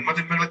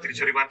നന്മതിന്മകളെ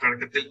തിരിച്ചറിയുവാൻ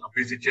തഴക്കത്തിൽ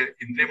അഭ്യസിച്ച്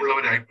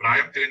ഇന്ദ്രിയമുള്ളവരായി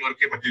പ്രായം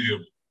തികഞ്ഞവർക്കേ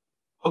പറ്റുകയുള്ളൂ.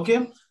 Okay,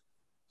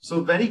 so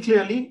very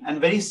clearly and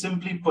very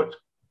simply put,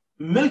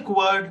 milk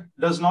word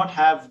does not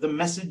have the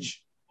message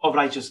of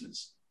righteousness.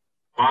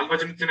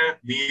 പാൽവചനത്തിന്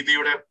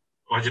നീതിയുടെ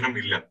വചനം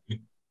ഇല്ല.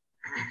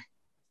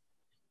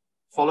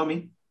 Follow me.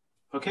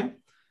 Okay,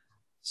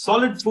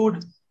 solid food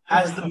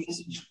has the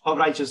message of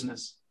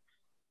righteousness.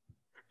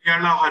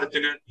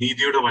 ആഹാരത്തിന്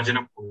നീതിയുടെ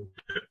വചനം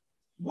ഉണ്ട്.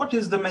 What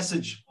is the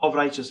message of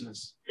righteousness?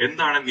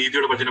 എന്താണ്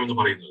നീതിയുടെ വചനം എന്ന്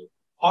പറയുന്നത്?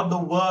 Or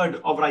the word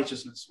of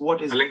righteousness? What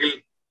is? അല്ലെങ്കിൽ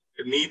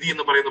നീതി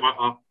എന്ന്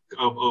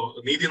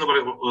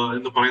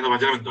പറയുന്ന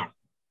വചനം എന്താണ്?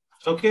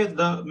 Okay,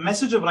 the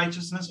message of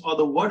righteousness or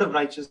the word of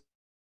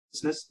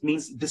righteousness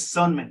means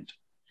discernment.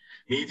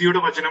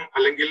 നീതിയുടെ വചനം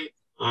അല്ലെങ്കിൽ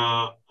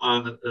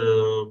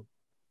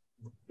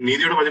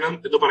നീതിയുടെ വചനം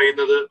എന്ന്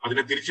പറയുന്നത്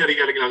അതിനെ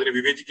തിരിച്ചറിയുക അല്ലെങ്കിൽ അതിനെ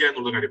വിവേചിക്കുക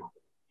എന്നുള്ള കാര്യമാണ്.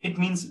 It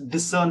means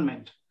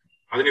discernment.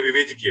 അതിനെ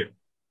വിവേചിക്കുക.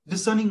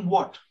 Discerning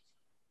what?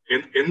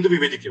 എന്ത്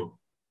വിവേചിക്കുക?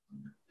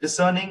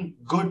 Discerning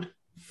good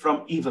from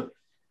evil.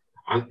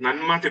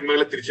 നന്മ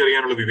തിന്മകളെ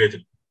തിരിച്ചറിയാനുള്ള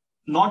വിവേചനം.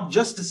 Not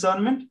just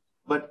discernment,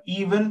 but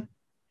even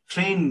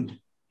trained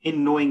in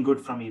knowing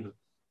good from evil.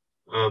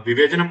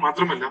 വിവേചനം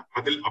മാത്രമല്ല,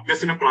 അതിൽ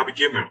അഭ്യസനം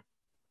പ്രാപിക്കുകയും വേണം.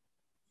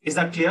 Is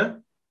that clear?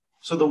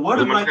 So the word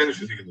of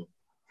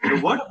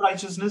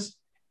righteousness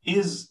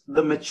is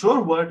the mature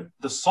word,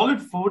 the solid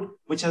food,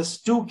 which has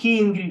two key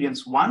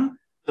ingredients. One,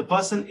 the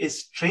person is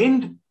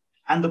trained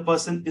and the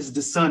person is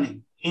discerning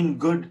in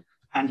good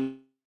and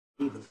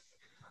evil.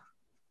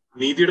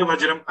 നീതിയുടെ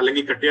വചനം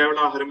അല്ലെങ്കിൽ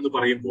കട്ടിയായുള്ള ആഹാരം എന്ന്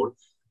പറയുമ്പോൾ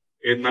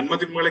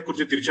നന്മതിന്മകളെ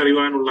കുറിച്ച്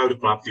തിരിച്ചറിയുവാനുള്ള ഒരു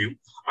പ്രാപ്തിയും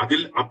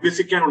അതിൽ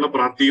അഭ്യസിക്കാനുള്ള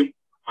പ്രാപ്തിയും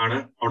ആണ്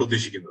അവിടെ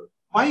ഉദ്ദേശിക്കുന്നത്.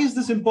 Why is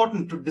this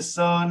important to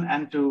discern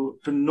and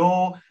to know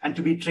and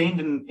to be trained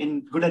in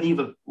good and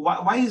evil?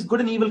 Why is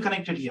good and evil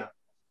connected here?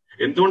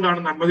 എന്തുകൊണ്ടാണ്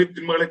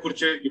നന്മതിന്മകളെ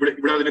കുറിച്ച്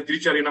ഇവിടെ അതിനെ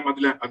തിരിച്ചറിയണം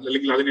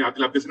അല്ലെങ്കിൽ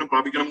അതിൽ അഭ്യസനം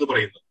പ്രാപിക്കണം എന്ന്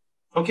പറയുന്നത്?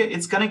 Okay,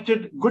 it's connected.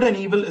 Good and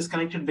evil is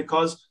connected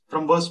because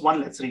from verse 1,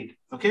 let's read.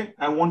 Okay,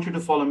 I want you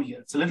to follow me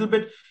here. It's a little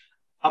bit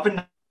up and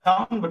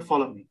down, but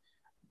follow me.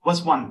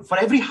 Verse 1, for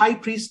every high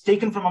priest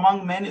taken from among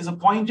men is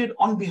appointed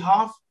on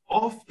behalf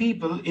of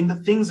people in the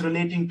things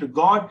relating to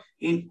God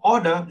in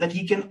order that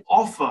he can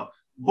offer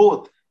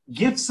both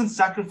gifts and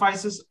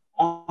sacrifices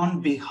on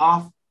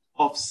behalf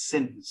of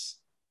sins.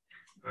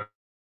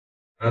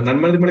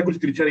 നന്മതിന്മകളെ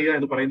കുറിച്ച് തിരിച്ചറിയുക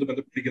എന്ന് പറയുന്നത്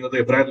ബന്ധപ്പെട്ടിരിക്കുന്നത്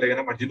എബ്രായർ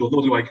ലേഖനം 5:1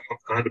 മുതൽ വായിക്കുന്ന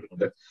കാണാൻ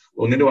പറ്റുന്നുണ്ട്.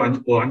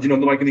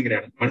 5:1 വായിക്കുന്നത്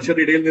ഇങ്ങനെയാണ്: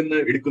 മനുഷ്യരുടെ ഇടയിൽ നിന്ന്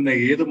എടുക്കുന്ന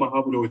ഏത്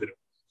മഹാപുരോഹിതനും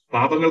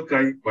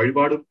പാപങ്ങൾക്കായി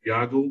വഴിപാടും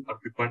യാഗവും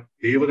അർപ്പിപ്പാൻ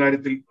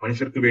ദൈവകാര്യത്തിൽ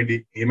മനുഷ്യർക്ക് വേണ്ടി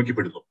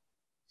നിയമിക്കപ്പെടുന്നു.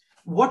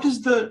 What is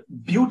the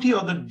beauty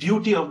or the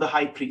duty of the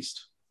high priest?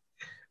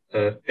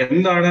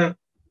 എന്താണ്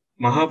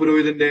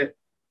മഹാപുരോഹിതന്റെ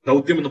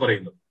ദൗത്യം എന്ന്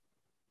പറയുന്നത്?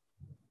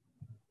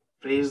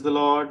 Praise the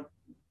Lord.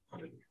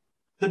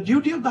 The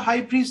duty of the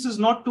high priest is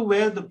not to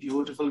wear the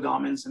beautiful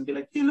garments and be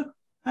like, hey, look,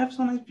 I have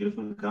so nice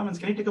beautiful garments.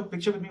 Can you take a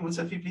picture with me, one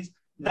selfie, please?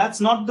 That's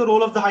not the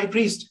role of the high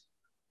priest.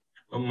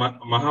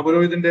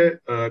 മഹാപുരോഹിതന്റെ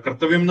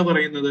കർത്തവ്യം എന്ന്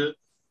പറയുന്നത്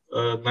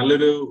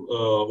നല്ലൊരു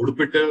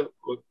ഉടുപ്പിട്ട്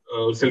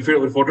selfie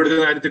ഒരു photo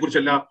എടുക്കുന്ന കാര്യത്തെ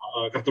കുറിച്ചല്ല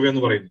കർത്തവ്യം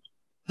എന്ന് പറയുന്നത്.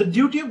 The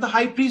duty of the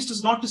high priest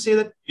is not to say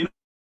that, you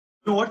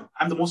know what,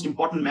 I'm the most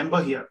important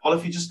member here. All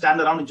of you just stand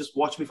around and just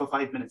watch me for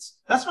 5 minutes.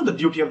 That's not the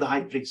duty of the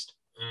high priest.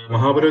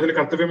 മഹാപുരോഹിതന്റെ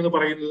കർത്തവ്യം എന്ന്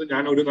പറയുന്നത്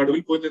ഞാൻ ഒരു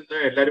നടുവിൽ പോയി നിന്ന്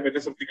എല്ലാവരും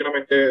എന്നെ ശ്രദ്ധിക്കണം,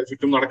 എന്റെ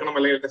ചുറ്റും നടക്കണം,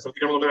 അല്ലെങ്കിൽ എന്നെ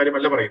ശ്രദ്ധിക്കണം എന്നുള്ള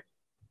കാര്യമല്ല പറയുന്നത്.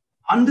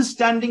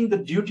 understanding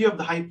the duty of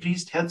the high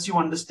priest helps you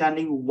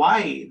understanding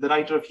why the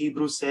writer of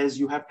Hebrews says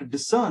you have to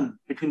discern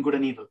between good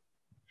and evil.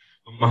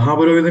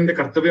 മഹാപുരോഹിതന്റെ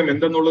കർത്തവ്യം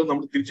എന്തെന്നുള്ളത്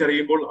നമ്മൾ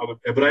തിരിച്ചറിയുമ്പോൾ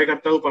എബ്രായ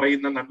കർത്താവ്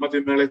പറയുന്ന നന്മ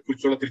തിന്മകളെ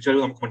കുറിച്ചുള്ള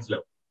തിരിച്ചറിവ് നമുക്ക്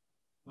മനസ്സിലാവും.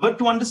 But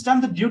to understand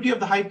the duty of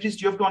the high priest,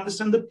 you have to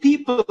understand the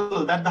people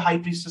that the high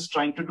priest is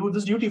trying to do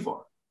this duty for.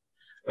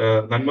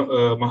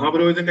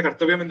 മഹാപുരോഹിതന്റെ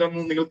കർത്തവ്യം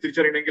എന്താണെന്ന് നിങ്ങൾ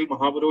തിരിച്ചറിയണമെങ്കിൽ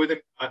മഹാപുരോഹിതൻ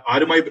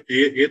ആരുമായി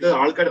ഏത്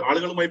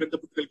ആളുകളുമായി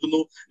ബന്ധപ്പെട്ട് നിൽക്കുന്നു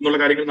എന്നുള്ള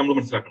കാര്യങ്ങൾ നമ്മൾ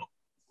മനസ്സിലാക്കണം.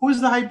 Who is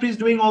the high priest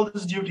doing all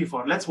this duty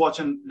for? Let's watch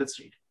and let's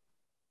read.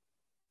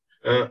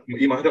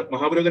 ഈ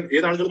മഹാപുരോഹിതൻ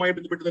ഏത് ആളുകളുമായി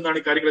ബന്ധപ്പെട്ട് നിന്നാണ്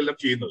ഈ കാര്യങ്ങളെല്ലാം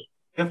ചെയ്യുന്നത്?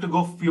 You have to go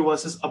a few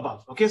verses above.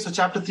 Okay, so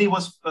chapter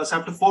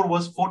 4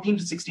 verse 14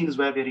 to 16 is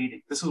where we're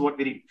reading. This is what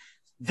we read.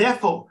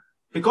 Therefore,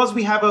 because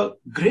we have a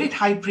great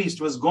high priest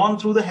who has gone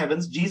through the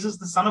heavens, Jesus,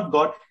 the Son of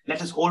God, let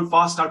us hold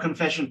fast our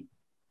confession.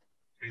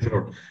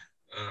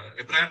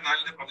 എബ്രായർ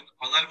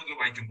 4:14 മുതൽ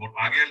വായിക്കുമ്പോൾ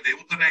ആകയാൽ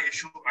ദൈവപുത്രനായ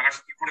യേശു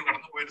ആകാശത്തിൽ കൂടി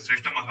കടന്നുപോയ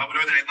ശ്രേഷ്ഠ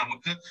മഹാപുരോഹിതനായി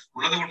നമുക്ക്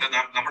ഉള്ളതുകൊണ്ട്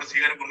നാം നമ്മുടെ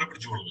സ്വീകാരം മുറുകെ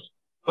പിടിച്ചുകൊള്ളുക.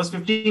 Verse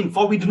 15,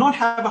 for we do not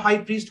have a high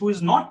priest who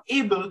is not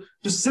able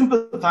to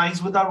sympathize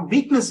with our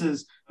weaknesses,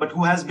 but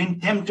who has been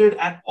tempted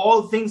at all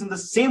things in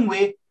the same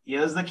way,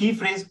 here's the key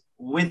phrase,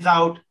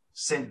 without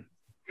sin.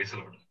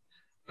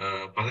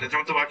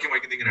 15ാമത്തെ വാക്യം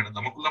വായിക്കുന്നത് ഇങ്ങനെയാണ്,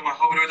 നമുക്കുള്ള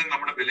മഹാപുരോഹിതൻ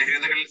നമ്മുടെ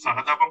ബലഹീനതകളിൽ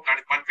സഹതാപം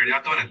കാണിപ്പാൻ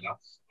കഴിയാത്തവനല്ല,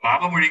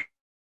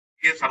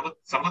 പാപമൊഴികെ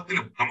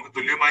സർവ്വത്തിലും നമുക്ക്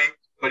തുല്യമായി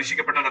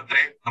പരീക്ഷിക്കപ്പെട്ടവൻ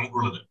അത്രേ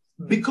നമുക്കുള്ളത്.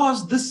 Because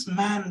this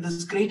man, this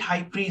great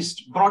high priest,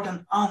 brought an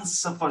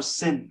answer for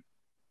sin.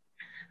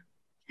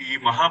 ഈ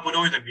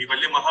മഹാപുരോഹിതൻ, ഈ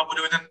വലിയ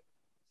മഹാപുരോഹിതൻ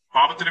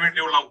പാപത്തിന്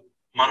വേണ്ടിയുള്ള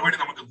മറുപടി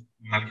നമുക്ക്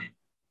നൽകി.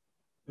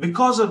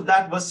 Because of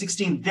that, verse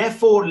 16,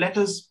 therefore let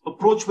us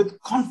approach with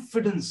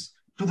confidence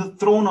to the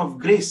throne of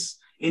grace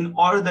in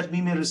order that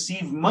we may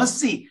receive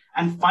mercy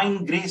and find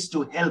grace to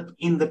help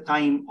in the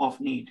time of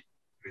need.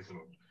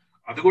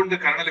 അതുകൊണ്ട്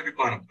കരുണ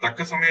ലഭിക്കാനും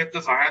തക്ക സമയത്ത്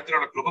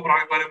സഹായത്തിനുള്ള കൃപ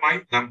പ്രാപിക്കാനുമായി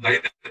നാം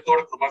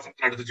ധൈര്യത്തോടെ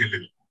കൃപാസനത്തിന് അടുത്ത്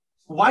ചെല്ലുക.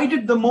 Why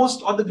did the most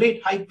or the great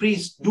high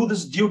priest do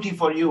this duty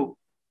for you?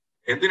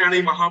 എന്തിനാണ്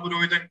ഈ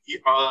മഹാപുരോഹിതൻ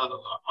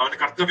അവന്റെ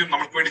കർത്തവ്യം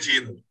നമുക്ക് വേണ്ടി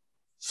ചെയ്യുന്നത്?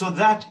 So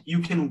that you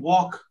can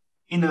walk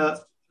in a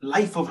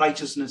life of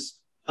righteousness,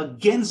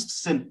 against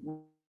sin,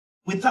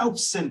 without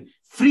sin,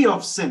 free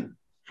of sin.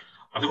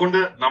 അതുകൊണ്ട്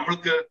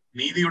നമ്മൾക്ക്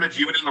നീതിയുടെ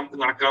ജീവനിൽ നമുക്ക്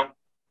നടക്കാം,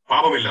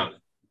 പാപമില്ലാതെ.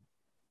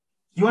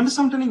 You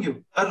understand what I'm telling you?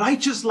 A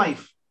righteous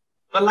life,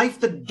 a life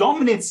that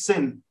dominates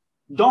sin,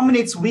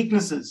 dominates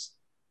weaknesses.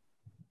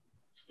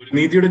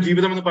 നീതിയുടെ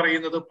ജീവിതം എന്ന്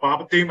പറയുന്നത്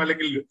പാപത്തെയും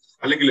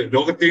അല്ലെങ്കിൽ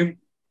രോഗത്തെയും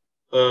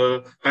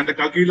തന്റെ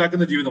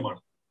കീഴിലാക്കുന്ന ജീവിതമാണ്.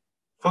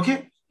 Okay,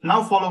 now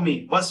follow me.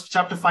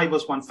 Chapter 5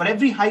 verse 1. For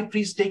every high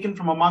priest taken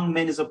from among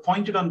men is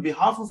appointed on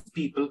behalf of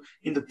people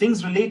in the things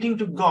relating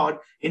to God,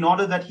 in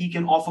order that he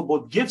can offer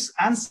both gifts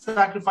and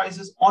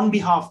sacrifices on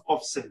behalf of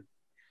sin.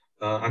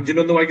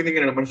 5:1 വായിക്കുന്നത്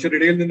ഇങ്ങനെയാണ്, മനുഷ്യരുടെ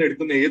ഇടയിൽ നിന്ന്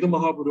എടുക്കുന്ന ഏത്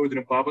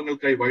മഹാപുരോഹിതനും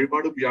പാപങ്ങൾക്കായി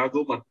വഴിപാടും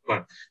യാഗവും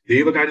അർപ്പിപ്പാൻ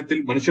ദൈവകാര്യത്തിൽ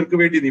മനുഷ്യർക്ക്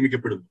വേണ്ടി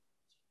നിയമിക്കപ്പെടുന്നു.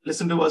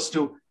 Listen to verse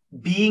 2.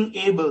 Being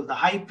able, the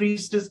high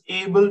priest is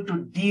able to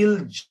deal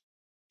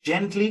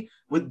gently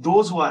with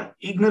those who are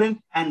ignorant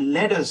and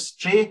led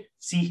astray,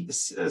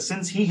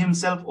 since he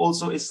himself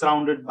also is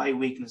surrounded by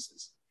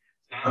weaknesses.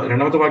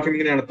 രണ്ടാമത്തെ വാക്യം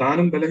ഇങ്ങനെയാണ്,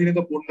 താനും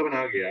ബലഹീനത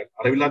പൂർണ്ണവനാകയാൽ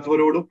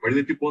അറിവില്ലാത്തവരോടും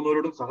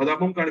വഴിതെറ്റിപ്പോകുന്നവരോടും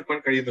സഹതാപം കാണിപ്പാൻ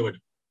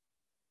കഴിയുന്നവനും.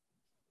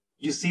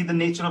 You see the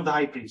nature of the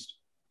high priest.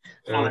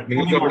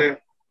 നിങ്ങൾക്ക് അവിടെ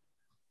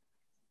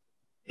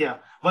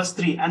verse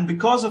 3, and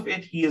because of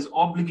it he is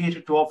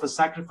obligated to offer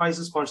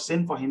sacrifices for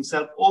sin for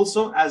himself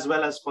also as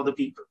well as for the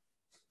people.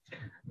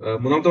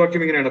 മൂന്നാമത്തെ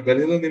വാക്യം ഇങ്ങനെയാണ്,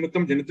 ബലഹീനത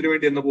നിമിത്തം ജനത്തിനു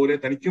വേണ്ടി എന്ന പോലെ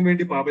തനിക്കും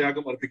വേണ്ടി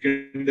പാപയാഗം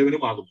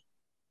അർപ്പിക്കേണ്ടവനുമാകും.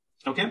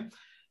 Okay,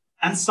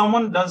 and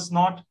someone does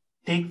not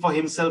take for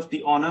himself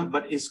the honor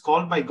but is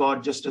called by God,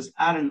 just as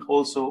Aaron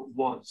also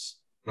was.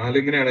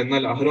 ഇങ്ങനെയാണ്,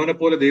 എന്നാൽ അഹരോനെ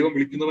പോലെ ദൈവം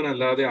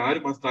വിളിക്കുന്നവനല്ലാതെ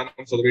ആരും ആ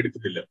സ്ഥാനം സ്വതവേ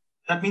എടുക്കുന്നില്ല.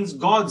 That means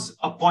God's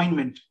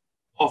appointment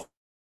of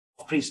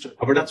priesthood.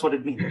 That's what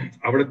it means.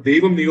 അവിടെ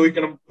ദൈവം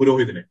നിയോഗിക്കണം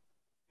പുരോഹിതനെ.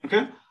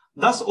 Okay,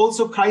 thus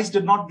also Christ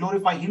did not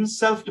glorify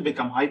himself to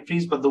become high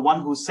priest, but the one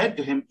who said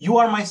to him, you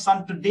are my son,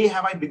 today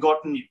have I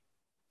begotten you.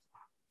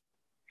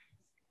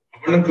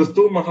 അവളും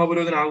ക്രിസ്തു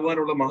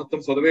മഹാപുരോഹിതനാകുവാനുള്ള മഹത്വം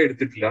സ്വതവേ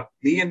എടുത്തിട്ടില്ല.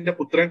 നീ എന്റെ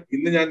പുത്രൻ,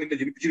 ഇന്ന് ഞാൻ നിന്നെ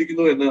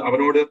ജനിപ്പിച്ചിരിക്കുന്നു എന്ന്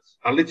അവനോട്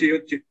അരുളി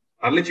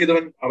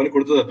ചെയ്തവൻ അവന്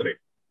കൊടുത്തത് അത്രേ.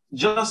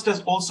 Just as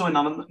also in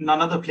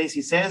another place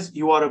he says,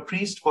 you are a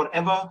priest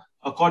forever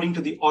according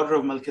to the order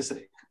of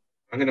Melchizedek.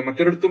 അങ്ങനെ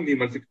മറ്റൊരിടത്തും നീ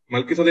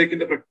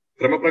മൽക്കിസദേക്കിന്റെ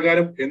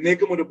ക്രമപ്രകാരം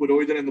എന്നേക്കും ഒരു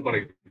പുരോഹിതൻ എന്ന്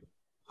പറയുന്നു.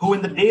 Who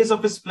in the days of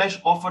his flesh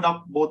offered up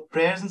both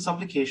prayers and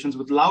supplications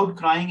with loud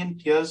crying and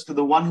tears to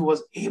the one who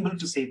was able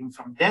to save him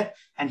from death,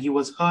 and he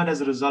was heard as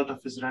a result of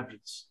his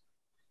reverence.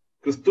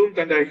 ക്രിസ്തുവും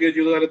തന്റെ ഐഹിക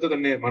ജീവിതകാലത്ത്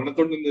തന്നെ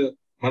മരണത്തിൽ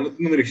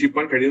നിന്ന്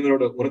രക്ഷിപ്പാൻ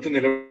കഴിയുന്നവരോട് ഉറച്ച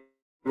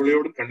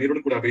നിലവിളിയോടും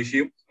കണ്ണീരോടും കൂടി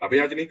അപേക്ഷയും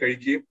അഭയാചനയും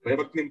കഴിക്കുകയും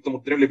ഭയഭക്തി നിമിത്തം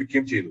ഉത്തരം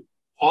ലഭിക്കുകയും ചെയ്തു.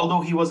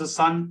 Although he was a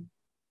son,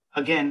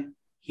 again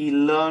he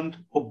learned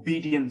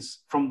obedience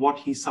from what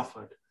he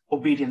suffered.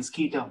 Obedience,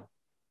 key term.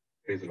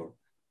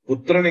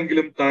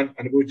 പുത്രനെങ്കിലും താൻ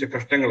അനുഭവിച്ച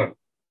കഷ്ടങ്ങളാണ്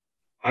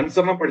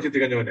അനുസരണം പഠിച്ചു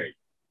തികഞ്ഞവനായി.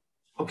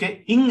 Okay,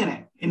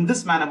 in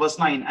this manner, verse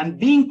 9, and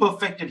being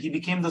perfected, he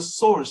became the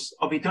source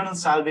of eternal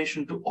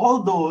salvation to all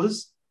those,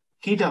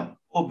 key term,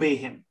 obey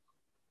him.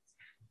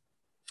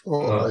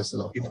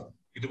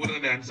 ഇതുപോലെ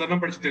തന്നെ അനുസരണം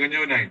പഠിച്ച്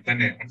തികഞ്ഞവനായി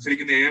തന്നെ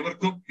അനുസരിക്കുന്ന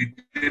ഏവർക്കും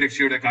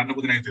നിത്യരക്ഷയുടെ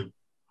കാരണഭൂതനായി തീർന്നു.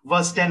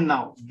 Verse 10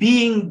 now.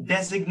 Being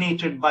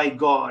designated by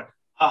God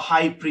a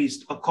high priest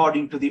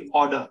according to the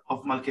order of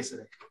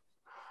Melchizedek.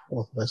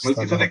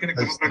 മൽക്കീസേദെക്കിന്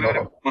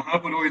ക്രമപ്രകാരം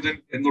മഹാപുരോഹിതൻ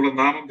എന്നുള്ള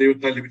നാമം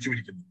ദൈവത്താൽ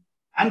ലഭിച്ചിരിക്കുന്നു.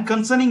 And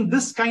concerning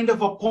this kind of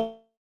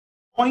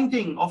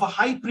appointing of a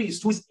high priest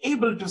who is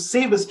able to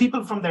save his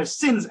people from their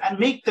sins and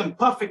make them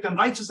perfect and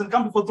righteous and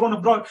come before the throne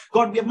of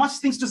God, we have much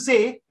things to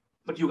say,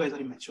 but you guys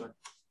are immature.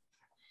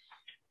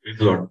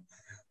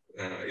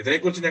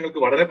 ഇതിനെക്കുറിച്ച് ഞങ്ങൾക്ക്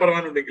വളരെ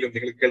പറയാനുണ്ടെങ്കിലും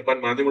നിങ്ങൾ കേൾപ്പാൻ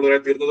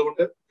മാന്യമുള്ളവരായി തീർന്നത്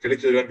കൊണ്ട്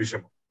തെളിച്ചു തരുവാൻ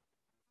വിഷമം.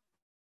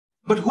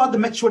 But who are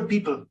the matured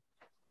people?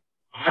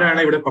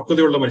 ആരാണ് ഇവിടെ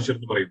പക്വതയുള്ള മനുഷ്യർ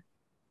എന്ന് പറയുന്നത്?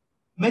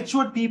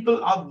 Matured people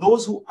are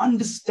those who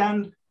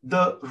understand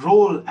the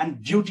role and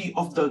duty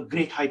of the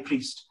great high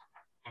priest.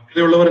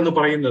 പക്വതയുള്ളവർ എന്ന്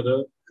പറയുന്നത്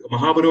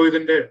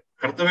മഹാപുരോഹിതന്റെ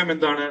കർത്തവ്യം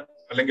എന്താണ്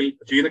അല്ലെങ്കിൽ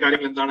ചെയ്യുന്ന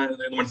കാര്യങ്ങൾ എന്താണ്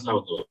എന്ന്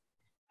മനസ്സിലാവുന്നത്.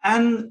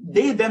 And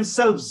they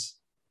themselves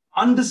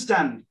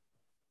understand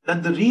that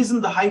the reason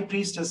the high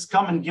priest has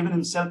come and given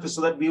himself is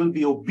so that we will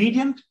be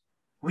obedient,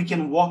 we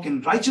can walk in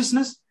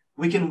righteousness,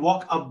 we can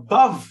walk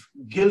above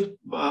guilt,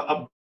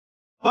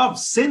 above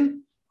sin,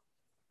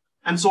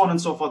 and so on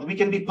and so forth. We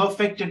can be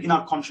perfected in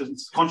our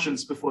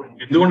conscience before him.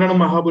 എന്തുകൊണ്ടാണ്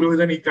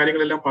മഹാപുരോഹിതൻ ഈ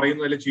കാര്യങ്ങളെല്ലാം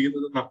പറയുന്നത് അല്ലെങ്കിൽ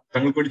ചെയ്യുന്നത്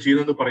തങ്ങൾക്ക് വേണ്ടി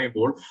ചെയ്യുന്നതെന്ന്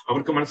പറയുമ്പോൾ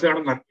അവർക്ക്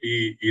മനസ്സിലാണ്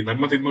ഈ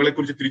നന്മ തിന്മകളെ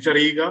കുറിച്ച്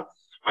തിരിച്ചറിയുക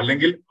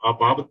അല്ലെങ്കിൽ ആ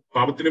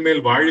പാപത്തിന് മേൽ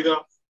വാഴുക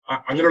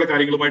അങ്ങനെയുള്ള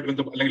കാര്യങ്ങളുമായിട്ട്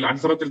ബന്ധപ്പെട്ട് അല്ലെങ്കിൽ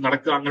അനുസരണത്തിൽ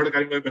നടക്കുക അങ്ങനെയുള്ള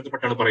കാര്യങ്ങളുമായി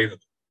ബന്ധപ്പെട്ടാണ്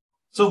പറയുന്നത്.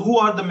 So who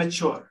are the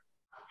mature?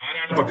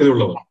 ആരാണ്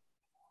പക്വതയുള്ളവർ?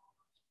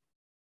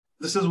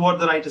 This is what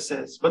the writer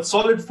says. But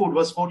solid food,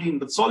 verse 14,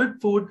 but solid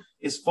food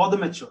is for the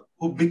mature,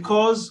 who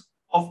because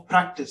of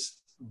practice,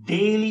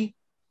 daily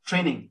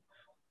training,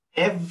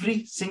 every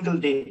single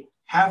day,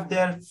 have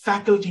their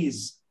faculties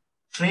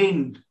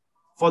trained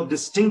for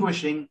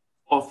distinguishing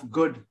of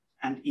good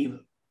and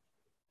evil.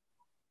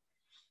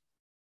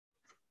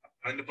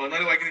 അതിന്റെ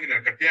 14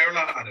 വായിക്കുന്നത് കട്ടിയായുള്ള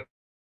ആഹാരം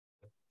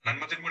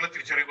നന്മ തിന്മകളെ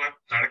തിരിച്ചറിയുവാൻ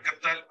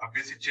തഴക്കത്താൽ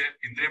അഭ്യസിച്ച്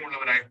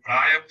ഇന്ദ്രിയമുള്ളവരായി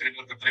പ്രായം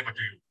തിരഞ്ഞെടുക്കാൻ അത്രേ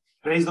പറ്റുകയുള്ളൂ.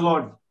 Praise the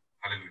Lord.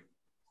 Hallelujah.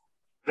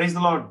 Praise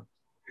the Lord.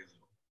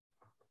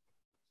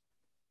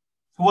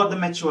 Who are the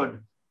matured?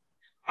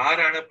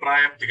 ആരാണ്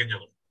പ്രായം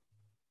തികഞ്ഞവർ?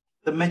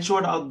 The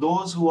matured are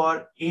those who are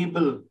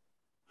able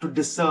to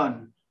discern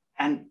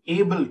and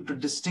able to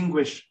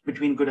distinguish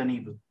between good and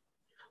evil.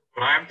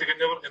 പ്രായം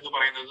തികഞ്ഞവർ എന്ന്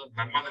പറയുന്നത്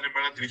നന്മ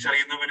തിന്മകളെ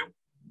തിരിച്ചറിയുന്നവരും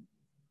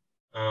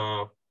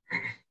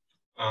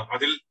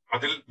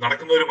അതിൽ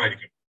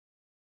നടക്കുന്നവരുമായിരിക്കും.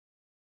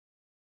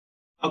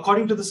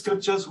 According to the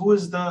scriptures, who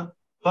is the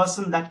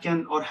person that can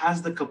or has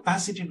the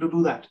capacity to do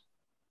that?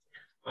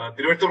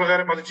 തിരുവെഴുത്ത്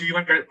പ്രകാരം അത്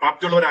ചെയ്യുവാൻ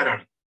പ്രാപ്തിയുള്ളവർ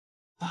ആരാണ്?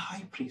 The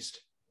high priest.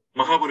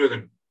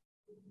 മഹാപുരോഹിതൻ.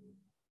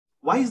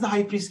 Why is the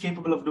high priest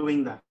capable of doing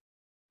that?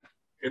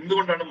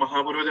 എന്തുകൊണ്ടാണ്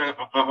മഹാപുരോഹിതൻ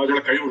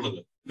അതിനുള്ള കഴിവുള്ളത്?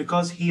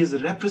 Because he is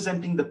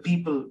representing the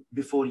people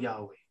before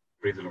Yahweh.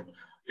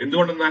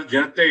 എന്തുകൊണ്ടെന്നാൽ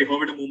ജനത്തെ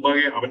യഹോവയുടെ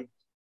മുമ്പാകെ അവൻ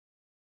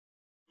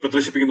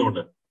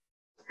പ്രദർശിപ്പിക്കുന്നുണ്ട്.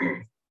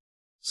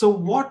 So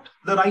what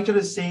the writer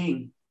is saying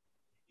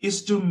is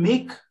to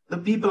make the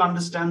people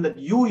understand that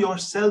you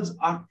yourselves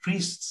are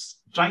priests,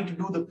 trying to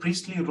do the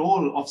priestly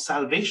role of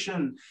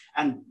salvation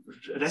and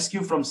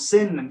rescue from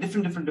sin and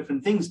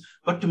different things.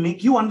 But to make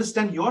you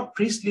understand your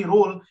priestly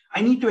role,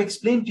 I need to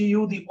explain to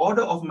you the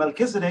order of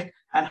Melchizedek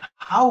and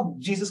how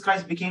Jesus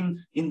Christ became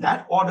in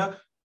that order.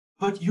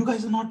 But you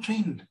guys are not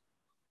trained.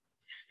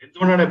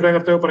 എന്തുകൊണ്ടാണ് എബ്രായ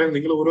കർത്താവ് പറയുന്നത്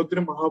നിങ്ങൾ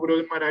ഓരോരുത്തരും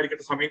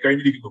മഹാപുരോഹിതന്മാരായിരിക്കേണ്ട സമയം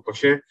കഴിഞ്ഞിരിക്കുന്നു,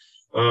 പക്ഷേ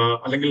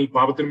അല്ലെങ്കിൽ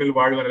പാപത്തിന്മേൽ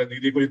വാഴുവാൻ അല്ലെങ്കിൽ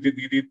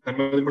നീതി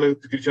നന്മകളെ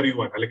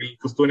തിരിച്ചറിയുവാൻ അല്ലെങ്കിൽ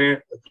ക്രിസ്തുവിനെ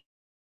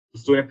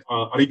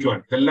അറിയിക്കുവാൻ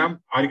ഇതെല്ലാം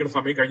ആയിരിക്കുന്ന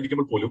സമയം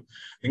കഴിഞ്ഞിരിക്കുമ്പോൾ പോലും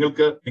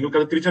നിങ്ങൾക്ക്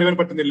അത് തിരിച്ചറിയാൻ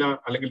പറ്റുന്നില്ല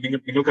അല്ലെങ്കിൽ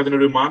നിങ്ങൾക്ക്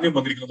അതിനൊരു മാന്യം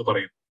വന്നിരിക്കുന്നു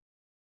പറയുന്നു.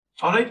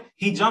 All right,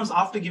 he jumps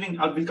after giving.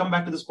 We'll come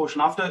back to this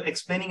portion after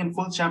explaining in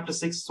full chapter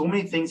 6 so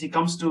many things. He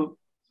comes to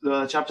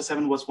chapter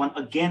 7 verse 1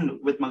 again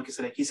with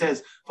Melchizedek. He says,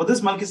 "For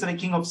this Melchizedek,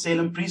 king of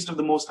Salem, priest of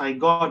the Most High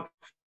God,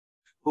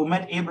 who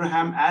met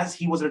Abraham as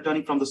he was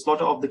returning from the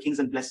slaughter of the kings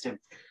and blessed him."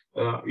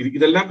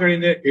 ഇതെല്ലാം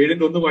കഴിഞ്ഞ്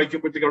 7:1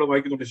 വായിക്കുമ്പോഴത്തേക്ക് അവിടെ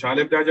വായിക്കുന്നുണ്ട്,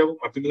 ശാലേം രാജാവും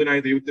അത്യുന്നതനായ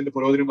ദൈവത്തിന്റെ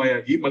പുരോഹിതനുമായ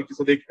ഈ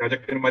മൽക്കിസദേക്ക്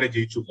രാജാക്കന്മാരെ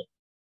ജയിച്ചു.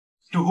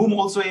 To whom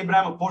also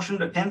Abraham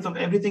apportioned 1/10 of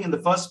everything. In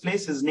the first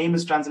place, his name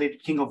is translated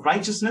King of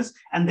Righteousness,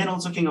 and then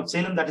also King of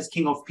Salem, that is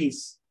King of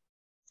Peace.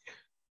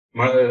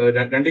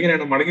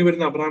 രണ്ടിങ്ങനെയാണ്, മടങ്ങി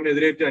വരുന്ന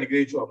അബ്രഹാമിനെതിരേറ്റ്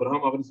അനുഗ്രഹിച്ചു.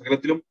 അബ്രഹാം അവൻ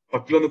സകലത്തിലും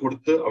 10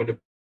 കൊടുത്ത് അവന്റെ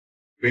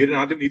പേരിന്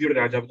ആദ്യം നീതിയുടെ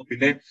രാജാവെന്നും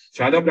പിന്നെ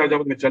ശാലാം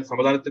രാജാവെന്ന് വെച്ചാൽ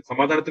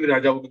സമാധാനത്തിന്റെ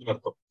രാജാവെന്നും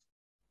അർത്ഥം.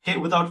 Okay,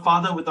 without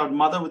father, without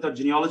mother, without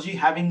genealogy,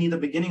 having neither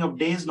beginning of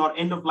days nor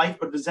end of life,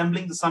 but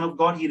resembling the Son of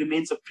God, he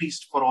remains a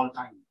priest for all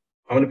time.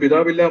 അവന്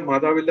പിതാവില്ല,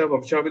 മാതാവില്ല,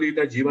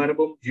 വംശാവലിയില്ല,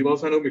 ജീവാരംഭവും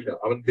ജീവാവസാനവും ഇല്ല.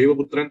 അവൻ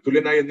ദൈവപുത്രൻ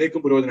തുല്യനായി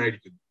എന്നേക്കും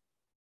പുരോഹിതനായിരിക്കുന്നു.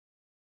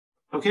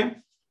 Okay,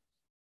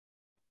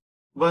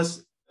 verse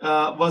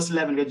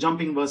 11. We're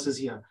jumping verses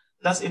here.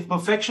 Thus, if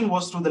perfection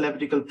was through the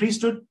Levitical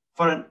priesthood,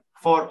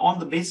 for on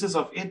the basis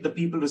of it the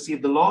people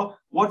received the law,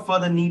 what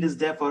further need is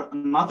there for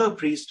another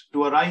priest to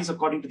arise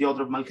according to the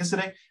order of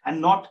Melchizedek and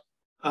not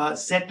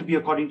said to be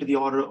according to the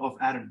order of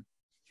Aaron?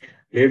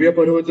 ലേവ്യ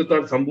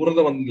പൗരോഹിത്യത്താൽ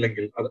സമ്പൂർണ്ണത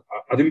വന്നില്ലെങ്കിൽ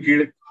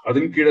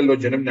അതിന് കീഴല്ലോ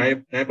ജനം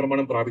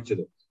ന്യായപ്രമാണം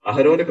പ്രാപിച്ചത്.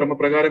 അഹരോന്റെ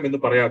ക്രമപ്രകാരം എന്ന്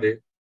പറയാതെ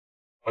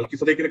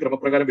മൽക്കിസദേക്കിന്റെ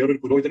ക്രമപ്രകാരം വേറൊരു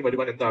പുരോഹിതൻ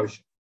വരുവാൻ എന്താ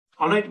ആവശ്യം?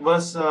 All right,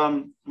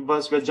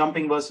 we're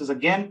jumping verses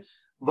again,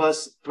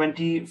 verse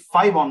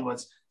 25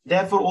 onwards.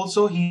 Therefore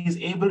also he is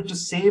able to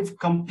save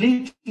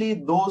completely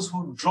those who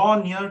draw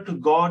near to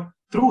God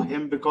through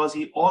him, because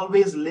he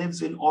always lives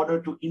in order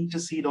to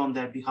intercede on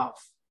their behalf.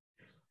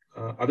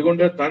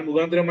 അതുകൊണ്ട് താൻ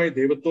മുഖാന്തരമായി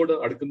ദൈവത്തോട്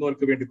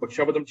അടുക്കുന്നവർക്ക് വേണ്ടി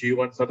പക്ഷാപതം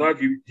ചെയ്യുവാൻ സദാ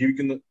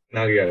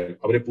ജീവിക്കുന്നതിനാകയാൽ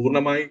അവരെ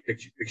പൂർണ്ണമായി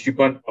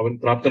രക്ഷിപ്പാൻ അവൻ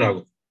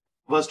പ്രാപ്തനാകും.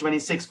 Verse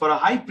 26, for a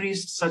high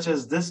priest such as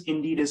this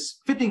indeed is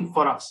fitting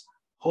for us,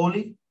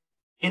 holy,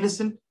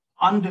 innocent,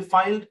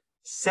 undefiled,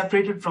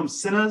 separated from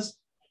sinners,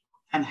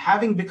 and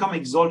having become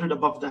exalted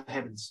above the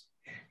heavens.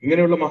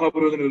 ഇങ്ങനെയുള്ള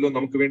മഹാപുരോഹിതനല്ലോ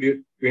നമുക്ക്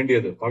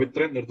വേണ്ടിയത്,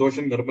 Pavithran,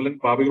 നിർദോഷൻ, Nirmalan,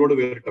 പാപികളോട്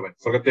വേറിട്ടവൻ,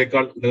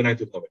 സ്വർഗ്ഗത്തേക്കാൾ ഉന്നതനായി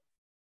തീർന്നവൻ.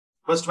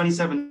 Verse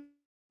 27,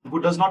 who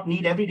does not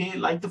need every day,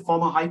 like the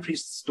former high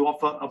priests, to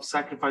offer up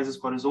sacrifices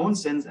for his own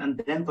sins and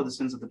then for the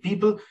sins of the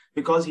people,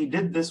 because he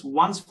did this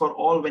once for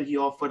all when he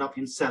offered up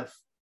himself.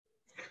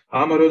 ആ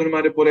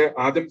മരോധന്മാരെ പോലെ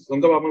ആദ്യം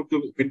സ്വന്തം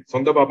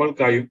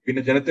പാപങ്ങൾക്കായും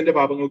പിന്നെ ജനത്തിന്റെ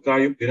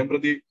പാപങ്ങൾക്കായും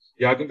ദിനംപ്രതി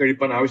യാഗം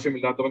കഴിപ്പാൻ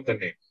ആവശ്യമില്ലാത്തവൻ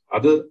തന്നെ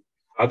അത്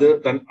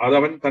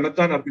അവൻ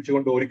തന്നെത്താൻ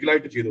അർപ്പിച്ചുകൊണ്ട്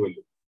ഒരിക്കലായിട്ട്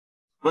ചെയ്തുവല്ലോ.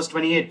 Verse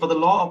 28, for the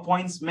law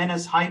appoints men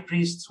as high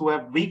priests who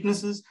have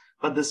weaknesses,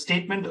 but the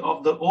statement of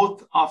the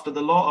oath after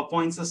the law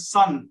appoints a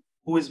son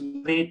who is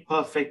made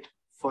perfect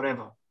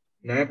forever.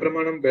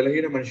 ന്യായപ്രമാണം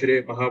ബലഹീന മനുഷ്യരെ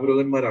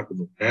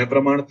മഹാപുരോഹിതന്മാരാക്കുന്നു,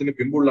 ന്യായപ്രമാണത്തിന്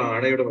പിമ്പുള്ള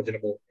ആണയുടെ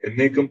വചനമോ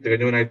എന്നേക്കും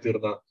തികഞ്ഞവനായി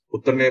തീർന്ന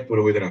പുത്രനെ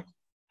പുരോഹിതനാക്കും.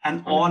 And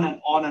on and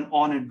on and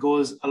on it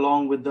goes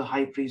along with the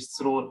high priest's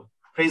role.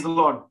 Praise the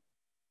Lord.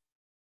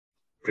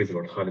 Praise the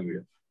Lord.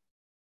 Hallelujah.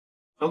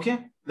 Okay,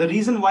 the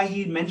reason why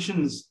he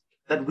mentions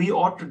that we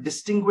ought to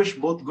distinguish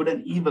both good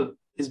and evil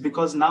is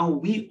because now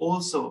we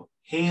also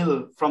hail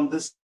from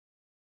this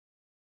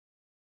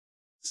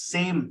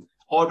same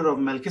order of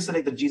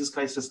Melchizedek that Jesus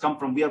Christ has come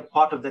from. We are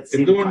part of that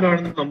same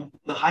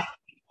the high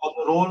or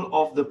the role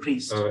of the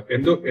priest.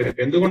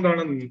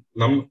 എന്തുകൊണ്ടാണ്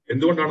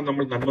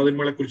നമ്മൾ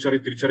നന്മതിന്മകളെ കുറിച്ച്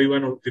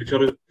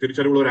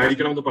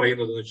തിരിച്ചറിവുള്ളവരായിരിക്കണം എന്ന്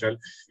പറയുന്നത് വെച്ചാൽ,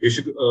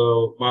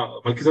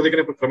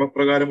 മൽക്കിസദേക്കിന്റെ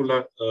ക്രമപ്രകാരമുള്ള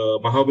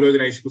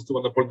മഹാപുരോഹിതൻ യേശുക്രിസ്തു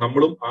വന്നപ്പോൾ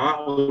നമ്മളും ആ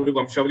ഒരു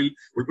വംശാവലിയിൽ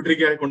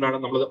ഉൾപ്പെട്ടിരിക്കൊണ്ടാണ്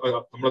നമ്മൾ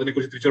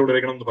അതിനെക്കുറിച്ച്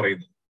തിരിച്ചറിവുള്ളവരായിരിക്കണം എന്ന്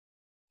പറയുന്നത്.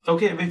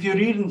 Okay, if you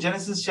read in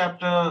Genesis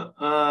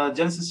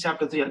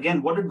chapter 3, again,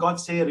 what did God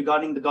say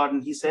regarding the garden?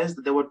 He says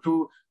that there were two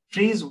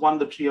trees, one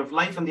the tree of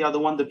life and the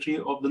other one the tree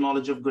of the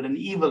knowledge of good and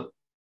evil.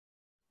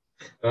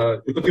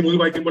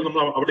 വായിക്കുമ്പോൾ നമ്മൾ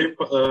അവിടെയും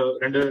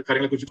രണ്ട്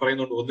കാര്യങ്ങളെ കുറിച്ച്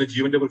പറയുന്നുണ്ട്, ഒന്ന്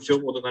ജീവന്റെ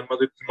വൃക്ഷവും ഒന്ന്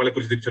നന്മകളെ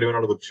കുറിച്ച്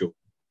തിരിച്ചറിയാനുള്ള വൃക്ഷവും.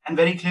 And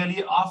very clearly,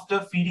 after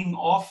feeding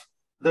off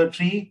the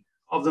tree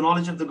of the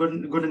knowledge of the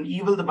good and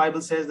evil, the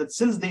Bible says that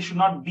since they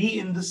should not be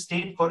in this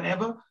state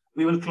forever,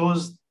 we will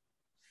close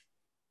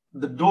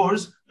the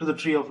doors to the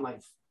tree of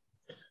life.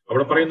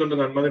 അവിടെ പറയുന്നുണ്ട്,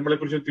 നന്മകളെ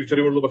കുറിച്ച്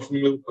തിരിച്ചറിവുള്ള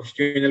ഭക്ഷണങ്ങൾ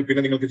ഭക്ഷിച്ചു കഴിഞ്ഞാൽ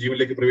പിന്നെ നിങ്ങൾക്ക്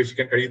ജീവനിലേക്ക്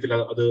പ്രവേശിക്കാൻ കഴിയത്തില്ല,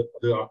 അത്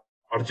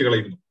അടച്ചു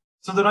കളയുന്നു.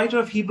 So the writer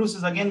of Hebrews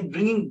is again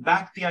bringing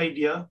back the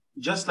idea,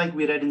 just like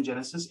we read in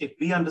Genesis. If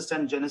we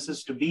understand Genesis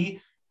to be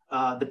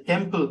the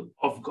temple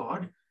of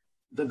God,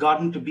 the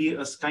garden to be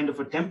a kind of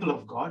a temple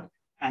of God,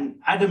 and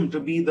Adam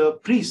to be the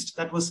priest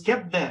that was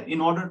kept there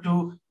in order to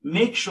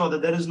make sure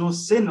that there is no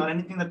sin or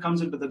anything that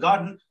comes into the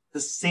garden,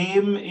 the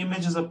same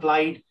image is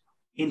applied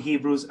in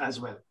Hebrews as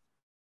well.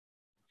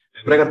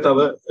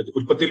 കർത്താവ്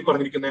ഉൽപ്പത്തിയിൽ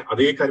പറഞ്ഞിരിക്കുന്ന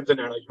അതേ കാര്യം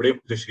തന്നെയാണ് ഇവിടെയും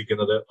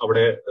ഉദ്ദേശിക്കുന്നത്.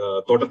 അവിടെ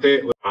തോട്ടത്തെ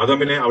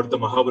ആദാമിനെ അവിടുത്തെ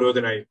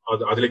മഹാപുരോഹിതനായി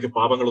അതിലേക്ക്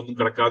പാപങ്ങളൊന്നും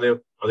കടക്കാതെ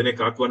അതിനെ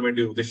കാക്കുവാൻ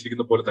വേണ്ടി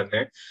ഉദ്ദേശിച്ചിരിക്കുന്ന പോലെ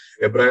തന്നെ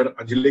എബ്രായർ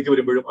 5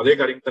 വരുമ്പോഴും അതേ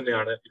കാര്യം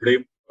തന്നെയാണ്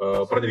ഇവിടെയും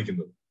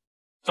പറഞ്ഞിരിക്കുന്നത്.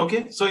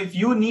 Okay, so if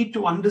you need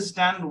to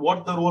understand what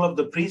the role of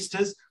the priest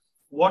is,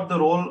 what the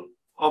role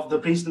of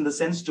the priest in the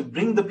sense to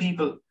bring the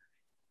people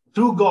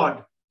to God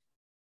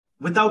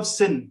without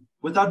sin,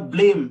 without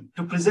blame,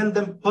 to present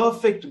them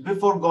perfect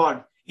before God,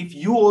 if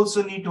you also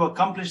need to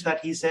accomplish that,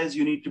 he says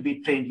you need to be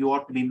trained, you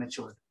ought to be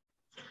matured.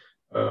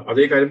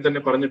 അതേ കാര്യം തന്നെ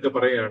പറഞ്ഞിട്ട്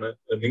പറയാണ്,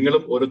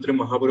 നിങ്ങളും ഓരോരുത്തരും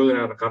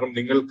മഹാപുരോഹിതനാണ്, കാരണം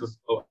നിങ്ങൾ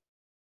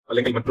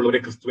അല്ലെങ്കിൽ മറ്റുള്ളവരെ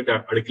ക്രിസ്തുവിന്റെ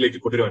അടുക്കിലേക്ക്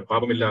കൊണ്ടുവരുവാൻ,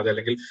 പാപമില്ലാതെ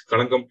അല്ലെങ്കിൽ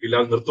കളങ്കം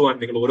ഇല്ലാതെ നിർത്തുവാൻ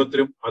നിങ്ങൾ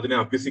ഓരോരുത്തരും അതിനെ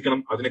അഭ്യസിക്കണം,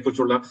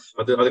 അതിനെക്കുറിച്ചുള്ള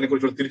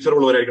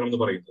തിരിച്ചറിവുള്ളവരായിരിക്കണം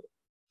എന്ന് പറയുന്നത്.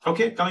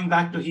 Okay, coming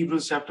back to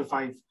Hebrews chapter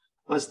 5,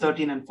 verse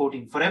 13 and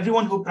 14. For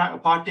everyone who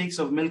partakes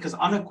of milk is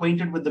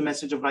unacquainted with the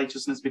message of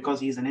righteousness because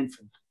he is an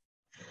infant.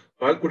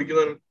 പാൽ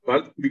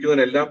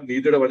കുടിക്കുന്നവനെല്ലാം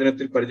നീതിയുടെ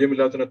വചനത്തിൽ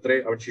പരിചയമില്ലാത്തവനത്രേ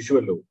അവൻ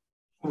ശിശുവല്ലോ.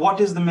 What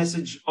is the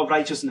message of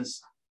righteousness?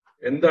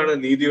 എന്താണ്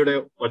നീതിയുടെ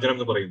വചനം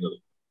എന്ന് പറയുന്നത്?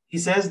 He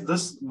says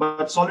this,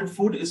 but solid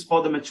food is for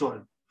the mature.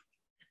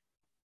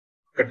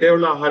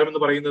 കട്ടയുള്ള ആഹാരം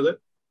എന്ന് പറയുന്നത്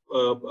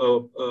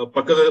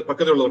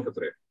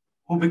പക്വതയുള്ളവർക്കത്രേ.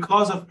 Who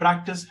because of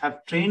practice have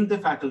trained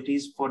their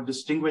faculties for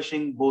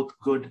distinguishing both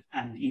good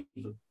and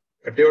evil.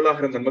 കട്ടയുള്ള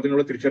ആഹാരം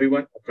നന്മതിനുള്ള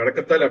തിരിച്ചറിയുവാൻ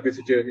കടക്കത്താൽ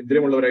അഭ്യസിച്ച്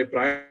ഇന്ദ്രിയമുള്ളവരായി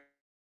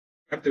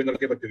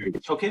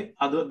Okay,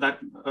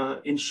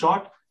 in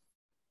short,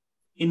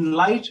 in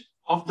light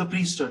of the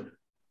priesthood,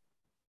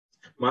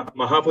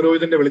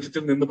 മഹാപുരോഹിതന്റെ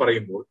വെളിച്ചത്തിൽ നിന്ന്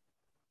പറയുമ്പോൾ,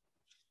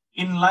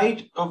 in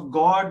light of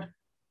God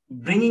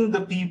bringing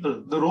the people,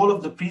 the role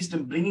of the priest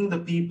in bringing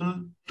the people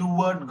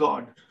toward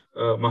God.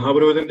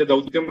 മഹാപുരോഹിതന്റെ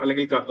ദൗത്യം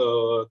അല്ലെങ്കിൽ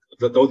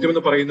ദൗത്യം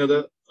എന്ന് പറയുന്നത്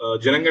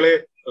ജനങ്ങളെ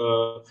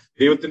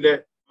ദൈവത്തിന്റെ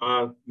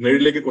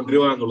നിഴലിലേക്ക്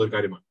കൊണ്ടുവരിക എന്നുള്ള ഒരു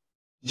കാര്യമാണ്.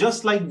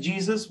 Just like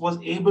Jesus was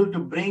able to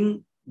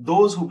bring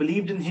those who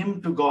believed in him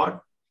to God,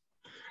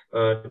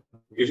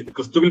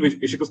 ക്രിസ്തുവിൽ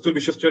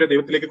വിശ്വസിച്ചവരെ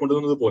ദൈവത്തിലേക്ക്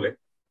കൊണ്ടുവന്നത് പോലെ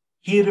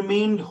he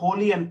remained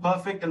holy and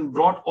perfect and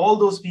brought all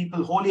those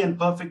people holy and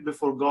perfect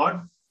before God.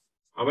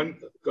 അവൻ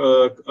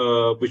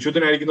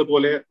വിശുദ്ധനായിരിക്കുന്ന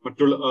പോലെ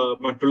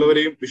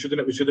മറ്റുള്ളവരെയും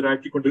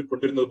വിശുദ്ധനാക്കി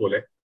കൊണ്ടിരുന്നത് പോലെ,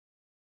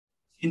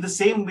 in the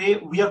same way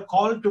we are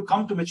called to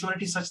come to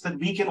maturity such that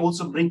we can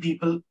also bring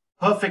people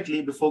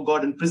perfectly before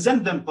God and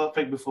present them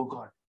perfect before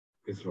God.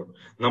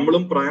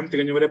 നമ്മളും പ്രായം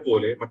തികഞ്ഞവരെ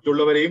പോലെ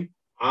മറ്റുള്ളവരെയും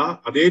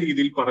അതേ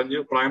രീതിയിൽ പറഞ്ഞ്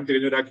പ്രായം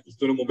തികഞ്ഞവരാക്കി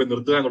ക്രിസ്തുവിന് മുമ്പേ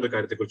നിർത്തുക എന്നുള്ള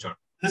കാര്യത്തെക്കുറിച്ചാണ്.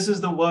 This is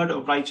the word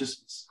of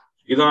righteousness.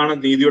 ഇതാണ്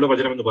നീതിയുടെ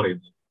വചനം എന്ന്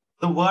പറയുന്നത്.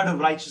 The word of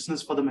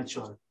righteousness for the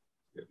mature.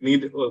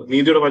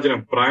 നീതിയുടെ വചനം,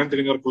 പ്രായം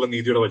തികഞ്ഞവർക്കുള്ള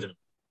നീതിയുടെ വചനം.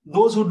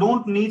 Those who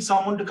don't need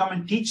someone to come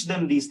and teach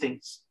them these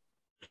things.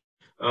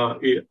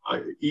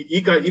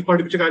 ഈ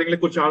പഠിപ്പിച്ച കാര്യങ്ങളെ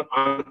കുറിച്ച്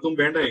ആർക്കും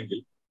വേണ്ട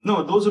എങ്കിൽ, no,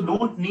 those who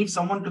don't need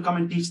someone to come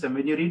and teach them.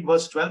 When you read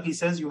verse 12, he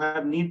says you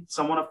need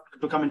someone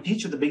to come and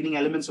teach you the beginning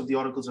elements of the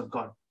oracles of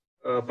God.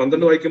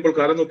 12 വായിക്കുമ്പോൾ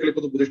കാലം നോക്കിയാൽ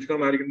ഇപ്പോൾ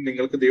ഉപദേശിക്കണമായിരിക്കും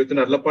നിങ്ങൾക്ക്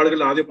ദൈവത്തിന്റെ അരുളപ്പാടുകൾ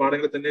ആദ്യ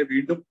പാഠങ്ങൾ തന്നെ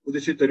വീണ്ടും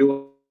ഉപദേശിച്ചു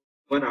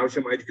തരുവാൻ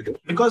ആവശ്യമായിരിക്കുന്നു.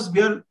 Because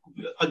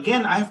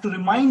again I have to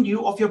remind you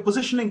of your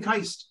position in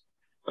Christ.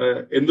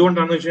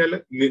 എന്തുകൊണ്ടാണെന്ന് വെച്ചാൽ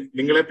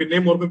നിങ്ങളെ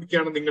പിന്നെയും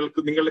ഓർമ്മിപ്പിക്കുകയാണ്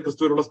നിങ്ങളുടെ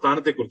ക്രിസ്തുവിലുള്ള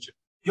സ്ഥാനത്തെ കുറിച്ച്.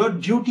 Your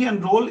duty and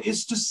role is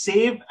to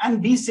save and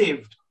be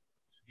saved.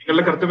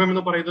 നിങ്ങളുടെ കർത്തവ്യം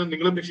എന്ന് പറയുന്നത്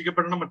നിങ്ങളും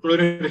രക്ഷിക്കപ്പെടണം,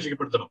 മറ്റുള്ളവരെ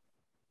രക്ഷിക്കപ്പെടുത്തണം.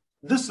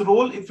 This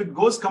role, if it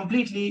goes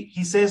completely,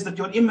 he says that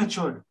you're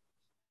immature.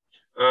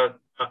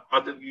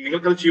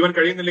 നിങ്ങൾക്കത് ചെയ്യാൻ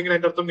കഴിയുന്നില്ലെങ്കിൽ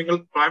അതിന്റെ അർത്ഥം നിങ്ങൾ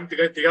പ്രായം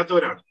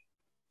തികയാത്തവരാണ്.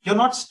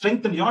 You're not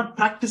strengthened, you're not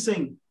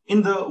practicing in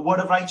the word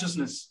of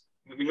righteousness.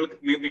 നിങ്ങൾ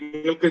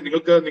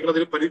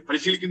അതിൽ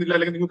പരിശീലിക്കുന്നില്ല,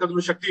 അല്ലെങ്കിൽ നിങ്ങൾക്ക്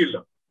അതിനുള്ള ശക്തിയില്ല.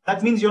 That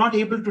means you're not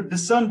able to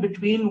discern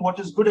between what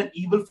is good and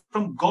evil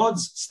from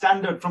God's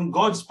standard, from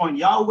God's point,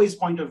 Yahweh's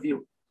point of view.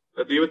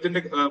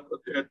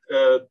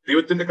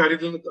 ദൈവത്തിന്റെ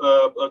കാര്യത്തിൽ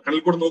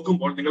കണ്ണിൽ കൂടെ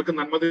നോക്കുമ്പോൾ നിങ്ങൾക്ക്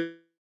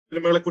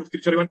നന്മതിന്മകളെ കുറിച്ച്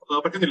തിരിച്ചറിയാൻ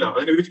പറ്റുന്നില്ല,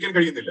 അതിനെ വിവരിക്കാൻ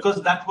കഴിയുന്നില്ല.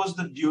 Because that was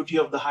the duty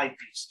of the high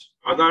priest.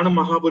 അതാണ്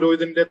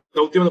മഹാപുരോഹിതന്റെ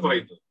ദൗത്യം എന്ന്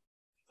പറയുന്നത്.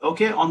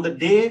 Okay, on the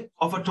day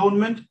of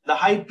atonement, the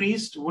high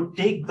priest would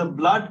take the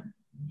blood.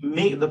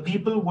 The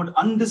people would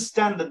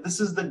understand that this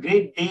is the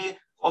great day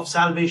of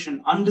salvation,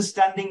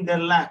 understanding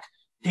their lack.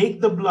 Take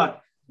the blood,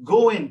 go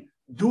in,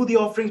 do the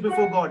offerings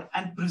before God,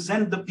 and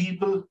present the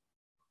people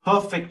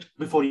perfect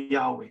before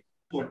Yahweh.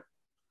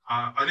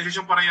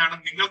 അതിനുശേഷം പറയാണ്,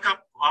 നിങ്ങൾക്ക്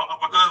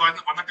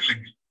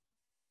വന്നിട്ടില്ലെങ്കിൽ,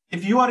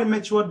 if you are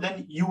immature, then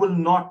you will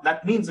not. That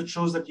means it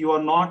shows that you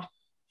are not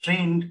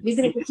trained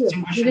in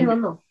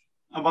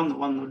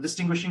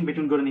distinguishing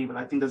between good and evil.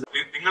 I think there's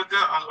നിങ്ങൾക്ക്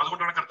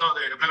അതുകൊണ്ടാണ്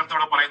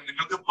കർത്താവ് പറയുന്നത്,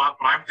 നിങ്ങൾക്ക്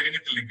പ്രായം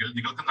തികഞ്ഞിട്ടില്ലെങ്കിൽ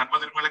നിങ്ങൾക്ക്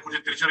നന്മതിന്മകളെ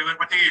കുറിച്ച് തിരിച്ചറിയാൻ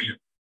പറ്റുകയില്ല.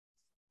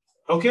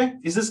 Okay,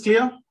 is this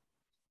clear?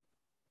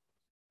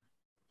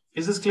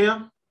 Is this clear?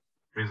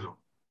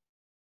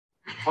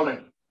 All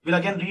right. We'll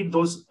again read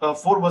those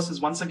 4 verses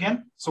once again.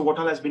 So what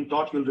all has been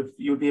taught,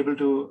 you'll be able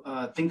to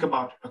think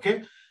about. Okay.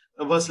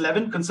 Verse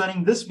 11. Concerning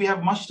this, we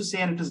have much to say,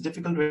 and it is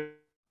difficult to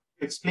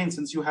explain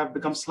since you have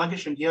become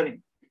sluggish in hearing.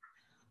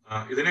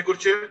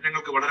 ഇതിനെക്കുറിച്ച്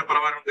ഞങ്ങൾക്ക് വളരെ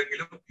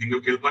പറയാനുണ്ടെങ്കിലും നിങ്ങൾ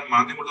കേൾപ്പാൻ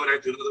മാന്യമുള്ളവരായി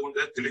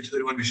തീർന്നതുകൊണ്ട് തെളിയിച്ചു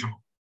തരുവാൻ വിഷമം.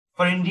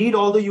 For indeed,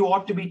 although you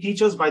ought to be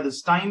teachers by this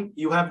time,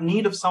 you have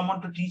need of someone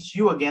to teach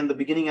you again the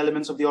beginning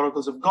elements of the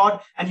oracles of God,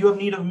 and you have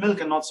need of milk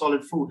and not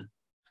solid food.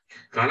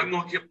 കാലം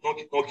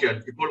നോക്കിയാൽ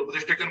ഇപ്പോൾ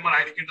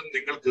ഉപദേഷ്ടാക്കന്മാരായിരിക്കേണ്ടത്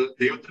നിങ്ങൾക്ക്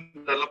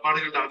ദൈവത്തിന്റെ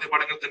അരുളപ്പാടുകളുടെ ആദ്യ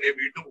പാഠങ്ങൾ തന്നെ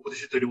വീണ്ടും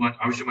ഉപദേശിച്ചു തരുവാൻ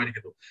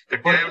ആവശ്യമായിരിക്കുന്നു.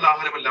 കട്ടിയായുള്ള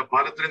ആഹാരമല്ല,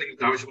 പാലത്തിന്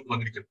നിങ്ങൾക്ക് ആവശ്യമെന്ന്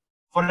വന്നിരിക്കുന്നു.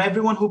 For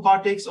everyone who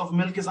partakes of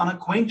milk is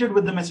unacquainted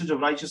with the message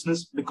of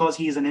righteousness, because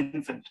he is an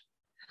infant.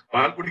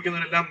 പാൽ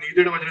കുടിക്കുന്നവരെല്ലാം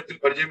നീതിയുടെ വചനത്തിൽ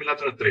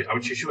പരിചയമില്ലാത്തവരത്രേ,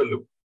 അവൻ ശിശുവല്ലോ.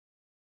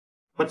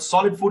 But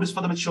solid food is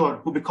for the mature,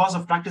 who because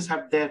of practice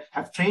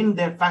have trained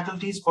their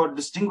faculties for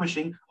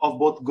distinguishing of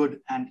both good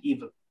and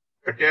evil.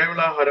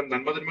 കട്ടിയായുള്ള ആഹാരം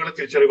നന്മതിന്മകളെ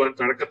തിരിച്ചറിയുവാൻ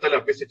തഴക്കത്താൽ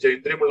അഭ്യസിച്ച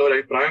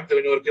ഇന്ദ്രിയമുള്ളവരായി പ്രായം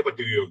തികഞ്ഞവർക്കേ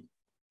പറ്റുകയുള്ളൂ.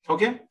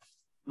 Okay,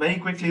 very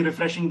quickly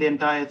refreshing the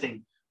entire thing.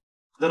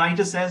 The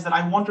writer says that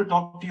I want to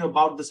talk to you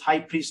about this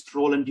high priest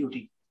role and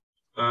duty.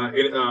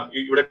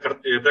 ഇവിടെ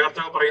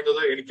കർത്താവ്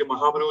പറയുന്നത്, എനിക്ക്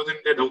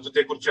മഹാപുരോഹിതന്റെ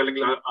ദൗത്യത്തെ കുറിച്ച്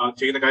അല്ലെങ്കിൽ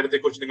ചെയ്യുന്ന കാര്യത്തെ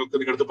കുറിച്ച്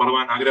നിങ്ങളടുത്ത്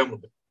പറയാൻ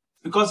ആഗ്രഹമുണ്ട്.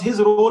 Because his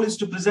role is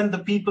to present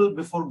the people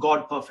before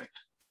God perfect.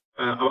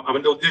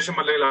 അവന്റെ ഉദ്ദേശം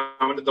അല്ലെങ്കിൽ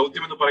അവന്റെ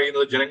ദൗത്യം എന്ന്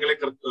പറയുന്നത് ജനങ്ങളെ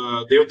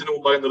ദൈവത്തിന്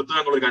മുമ്പാകെ നിർത്തുക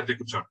എന്നുള്ള കാര്യത്തെ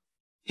കുറിച്ചാണ്.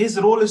 His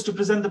role is to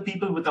present the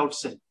people without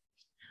sin.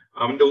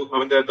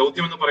 അവന്റെ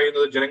ദൗത്യം എന്ന്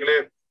പറയുന്നത് ജനങ്ങളെ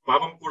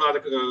പാപം കൂടാതെ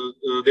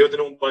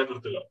ദൈവത്തിന് മുമ്പാകെ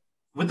നിർത്തുക,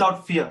 without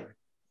fear,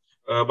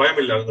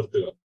 ഭയമില്ലാതെ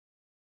നിർത്തുക,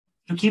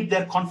 to keep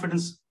their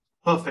confidence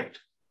perfect,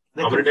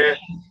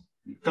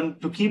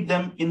 to keep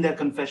them in their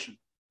confession,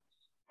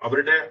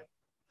 അവരുടെ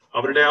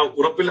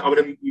ഉറപ്പിൽ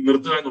അവരെ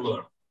നിർത്തുക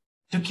എന്നുള്ളതാണ്.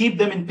 To keep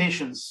them in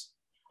patience,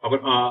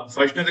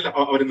 സഹിഷ്ണുതയിൽ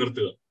അവരെ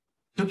നിർത്തുക,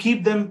 to keep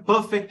them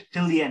perfect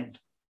till the end,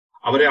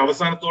 അവരെ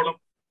അവസാനത്തോളം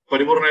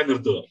പരിപൂർണമായി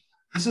നിർത്തുക.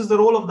 This is the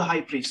role of the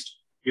high priest.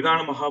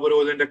 ഇതാണ്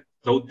മഹാപുരോഹിതന്റെ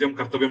ദൗത്യം,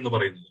 കർത്തവ്യം എന്ന്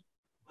പറയുന്നത്.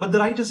 But the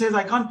writer says,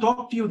 I can't talk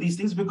to you these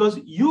things because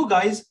you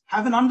guys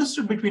haven't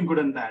understood between good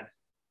and bad.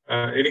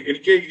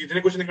 എനിക്ക്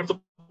ഇതിനെക്കുറിച്ച് നിങ്ങൾക്ക്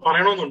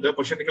പറയണമെന്നുണ്ട്,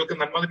 പക്ഷെ നിങ്ങൾക്ക്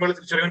നന്മതിന്മകളെ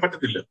തിരിച്ചറിയാൻ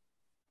പറ്റുന്നില്ല.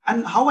 And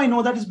how I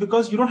know that is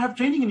because you don't have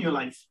training in your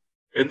life.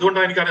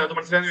 എന്തുകൊണ്ടാണ് എനിക്ക് അത്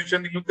മനസ്സിലായെന്ന്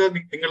ചോദിച്ചാൽ, നിങ്ങൾക്ക്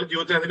നിങ്ങളുടെ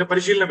ജീവിതത്തിൽ അതിന്റെ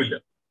പരിശീലനമില്ല.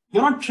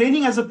 You're not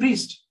training as a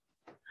priest.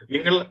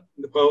 നിങ്ങൾ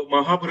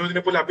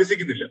മഹാപുരോഹിതനെ പോലെ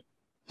അഭ്യസിക്കുന്നില്ല.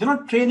 You're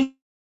not training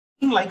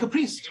like a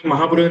priest.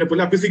 മഹാപുരോഹിതനെ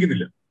പോലെ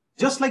അഭ്യസിക്കുന്നില്ല.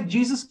 Just like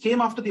Jesus came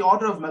after the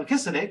order of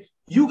Melchizedek,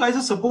 you guys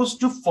are supposed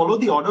to follow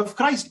the order of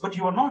Christ, but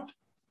you are not.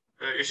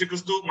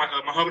 യേശുക്രിസ്തു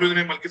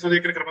മഹാപുരോഹിതനെ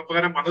മൽക്കീസേദെക്കിന്റെ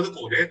ക്രമപ്രകാരം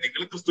വന്നതുപോലെ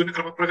നിങ്ങൾ ക്രിസ്തുവിന്റെ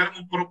ക്രമപ്രകാരം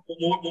മുമ്പോട്ട്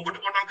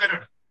പോകുന്ന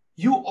ആൾക്കാരാണ്.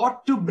 You ought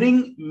to bring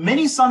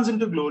many sons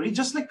into glory,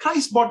 just like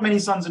Christ brought many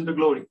sons into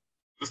glory.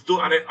 ക്രിസ്തു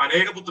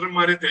അനേക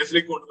പുത്രന്മാരെ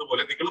തേജസ്സിലേക്ക്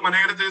കൊണ്ടുവന്നതുപോലെ നിങ്ങളും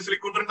അനേകരെ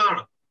തേജസ്സിലേക്ക്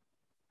കൊണ്ടുവരേണ്ടതാണ്.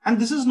 And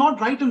this is not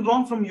right and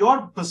wrong from your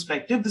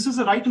perspective. This is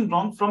a right and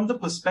wrong from the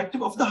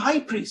perspective of the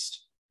high priest.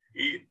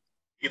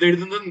 ഇത്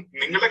എഴുതുന്നത്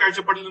നിങ്ങളുടെ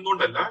കാഴ്ചപ്പാടിൽ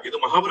നിന്നുകൊണ്ടല്ല, ഇത്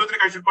മഹാപുരോഹിതന്റെ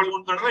കാഴ്ചപ്പാടിൽ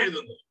കൊണ്ടാണ്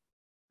എഴുതുന്നത്.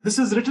 This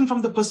is written from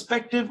the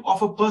perspective of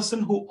a person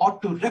who ought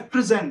to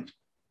represent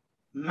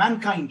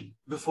mankind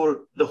before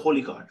the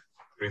holy God.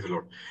 Praise the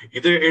Lord.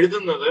 ഇത്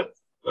എഴുതുന്നത്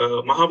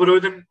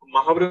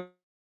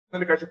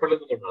മഹാപുരോഹിതന്റെ കാഴ്ചപ്പാടിൽ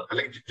നിന്നുകൊണ്ടാണ്,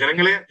 അല്ലെങ്കിൽ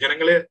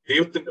ജനങ്ങളെ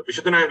ദൈവത്തിന്റെ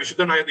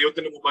വിശുദ്ധനായ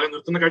ദൈവത്തിന്റെ മുമ്പാകെ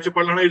നിർത്തുന്ന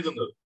കാഴ്ചപ്പാടിലാണ്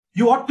എഴുതുന്നത്.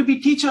 You ought to be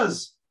teachers.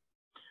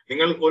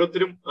 നിങ്ങൾ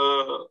ഓരോരുത്തരും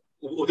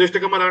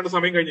ഉപദേഷ്ടകന്മാരാണ്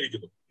സമയം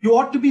കഴിഞ്ഞിരിക്കുന്നു. You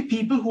ought to be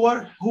people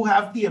who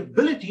have the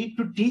ability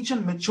to teach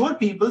and mature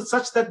people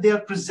such that they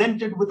are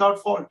presented without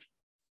fault.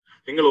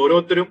 നിങ്ങൾ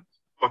ഓരോരുത്തരും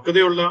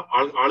പക്വതയുള്ള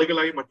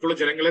ആളുകളായി മറ്റുള്ള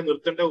ജനങ്ങളെ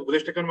നിർത്തേണ്ട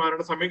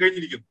ഉപദേഷ്ടകന്മാരാണ് സമയം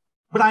കഴിഞ്ഞിരിക്കുന്നു.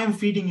 But I am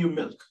feeding you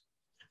milk.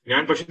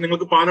 ഞാൻ പക്ഷെ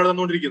നിങ്ങൾക്ക് പാലാണ്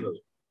തന്നുകൊണ്ടിരിക്കുന്നത്.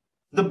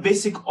 The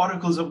basic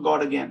oracles of God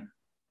again.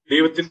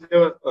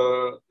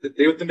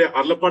 ദൈവത്തിന്റെ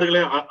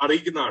അരുളപ്പാടുകളെ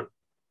അറിയിക്കുന്ന ആൾ.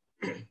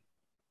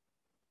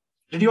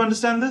 Did you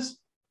understand this?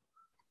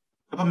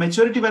 Appo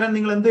maturity varan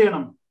ningal endu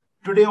cheyanam?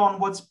 Today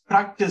onwards,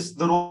 practice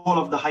the role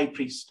of the high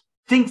priest.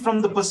 Think from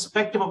the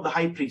perspective of the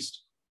high priest.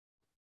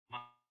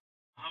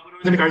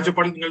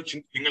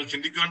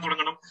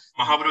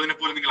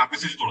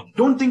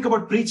 Don't think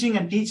about preaching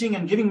and teaching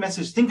and giving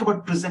message. Think about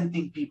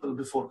presenting people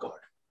before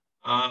God.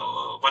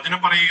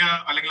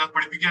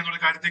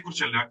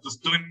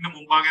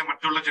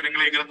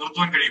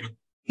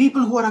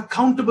 People who are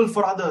accountable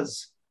for others.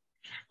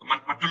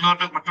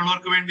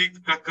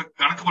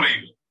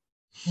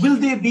 Will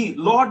they be,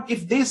 Lord,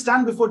 if they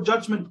stand before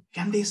judgment,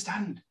 can they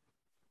stand?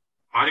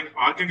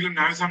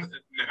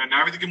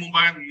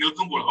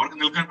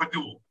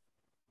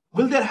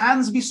 Will their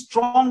hands be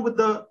strong with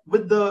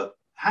the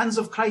hands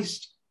of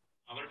Christ?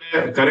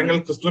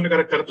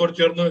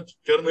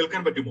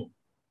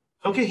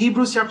 Okay,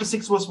 Hebrews chapter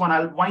 6 verse 1.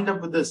 I'll wind up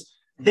with this.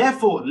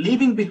 Therefore,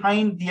 leaving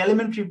behind the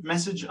elementary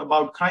message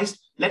about Christ,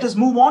 let us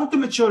move on to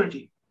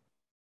maturity.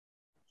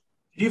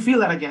 Do you feel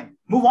that again?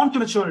 Move on to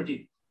maturity.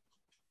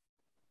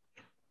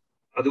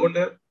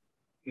 അതുകൊണ്ട്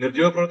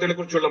നിർജ്ജീവ പ്രവൃത്തികളെ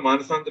കുറിച്ചുള്ള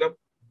മാനസാന്തരം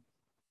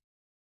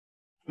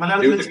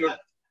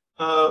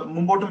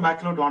മുമ്പോട്ടും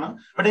ബാക്കിലോട്ടും ആണ്.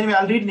 But anyway,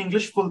 I'll read in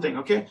English full thing,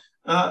 okay?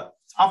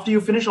 After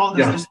you finish all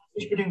this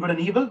distinction between good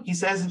and evil, he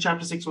says in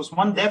chapter 6 verse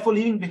 1, therefore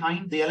leaving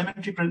behind the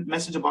elementary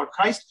message about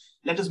Christ,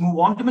 let us move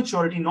on to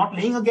maturity, not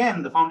laying again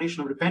the foundation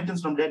of repentance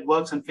from dead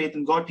works and faith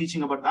in God,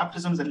 teaching about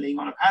baptisms and laying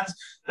on of hands,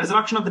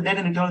 resurrection of the dead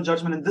and eternal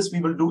judgment, and this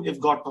we will do if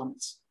God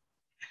permits.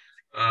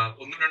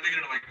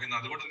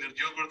 അതുകൊണ്ട്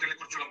നിർജ്ജീവ പ്രവൃത്തികളെ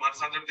കുറിച്ചുള്ള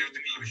മാനസാന്തരം,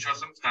 ദൈവത്തിലുള്ള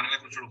വിശ്വാസം, സ്ഥാനങ്ങളെ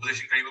കുറിച്ചുള്ള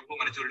ഉപദേശം, കൈവെപ്പ്,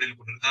 മരിച്ചവരുടെ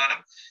പുനരുദ്ധാനം,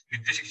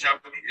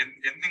 നിത്യശിക്ഷാപതി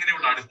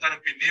എന്നിങ്ങനെയുള്ള അടിസ്ഥാനം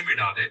പിന്നെയും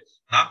ഇടാതെ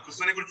നാം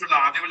ക്രിസ്തുവിനെ കുറിച്ചുള്ള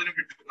ആദ്യവചനം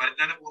വിട്ട്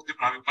പരിജ്ഞാന പൂർത്തി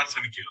പ്രാപിക്കാൻ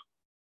ശ്രമിക്കുക.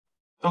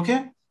 ഓക്കെ,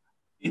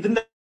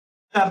 ഇതിന്റെ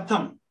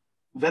അർത്ഥം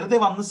വെറുതെ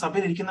വന്ന്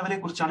സഭയിൽ ഇരിക്കുന്നവരെ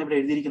കുറിച്ചാണ് ഇവിടെ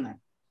എഴുതിയിരിക്കുന്നത്.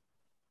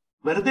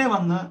 വെറുതെ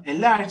വന്ന്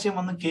എല്ലാ ആഴ്ചയും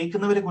വന്ന്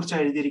കേൾക്കുന്നവരെ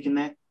കുറിച്ചാണ്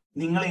എഴുതിയിരിക്കുന്നത്.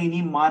 നിങ്ങളെ ഇനി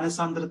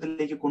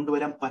മാനസാന്തരത്തിലേക്ക്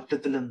കൊണ്ടുവരാൻ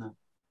പറ്റത്തില്ലെന്ന്.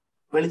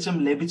 വെളിച്ചം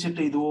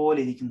ലഭിച്ചിട്ട്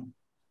ഇതുപോലെ ഇരിക്കുന്നു.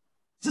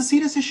 It's a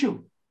serious issue.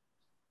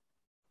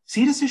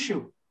 Serious issue.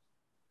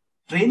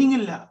 Training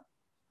illa,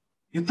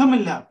 yuddham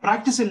illa,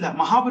 practice illa,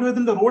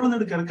 mahapurohitinte role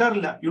ennu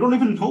kerkarilla. You don't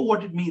even know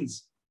what it means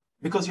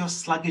because you're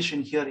sluggish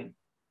in hearing.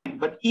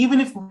 But even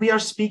if we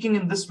are speaking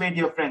in this way,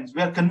 dear friends,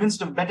 we are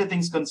convinced of better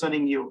things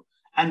concerning you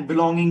and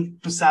belonging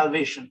to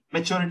salvation.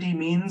 Maturity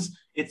means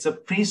it's a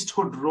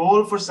priesthood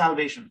role for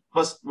salvation.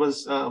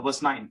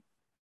 Verse 9.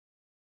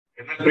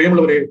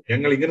 പ്രിയമുള്ളവരെ,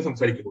 ഞങ്ങൾ ഇങ്ങനെ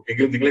സംസാരിക്കുന്നു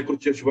എങ്കിലും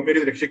നിങ്ങളെക്കുറിച്ച്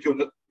ശുഭമേറിയ രക്ഷയ്ക്ക്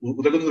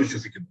ഉതകുന്നു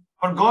വിശ്വസിക്കുന്നു.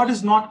 For God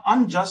is not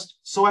unjust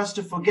so as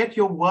to forget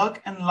your work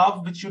and love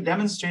which you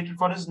demonstrated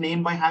for his name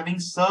by having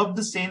served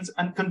the saints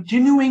and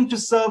continuing to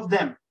serve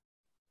them.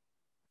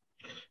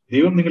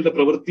 ദൈവം നിങ്ങളുടെ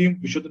പ്രവൃത്തിയും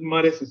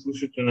വിശുദ്ധന്മാരെ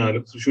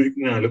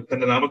ശുശ്രൂഷിക്കുന്നതിനാലും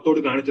തന്റെ നാമത്തോട്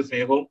കാണിച്ച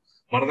സ്നേഹവും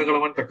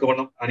മറന്നുകളവാൻ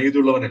തക്കവണ്ണം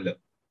അനീതിയുള്ളവനല്ല.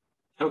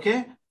 Okay,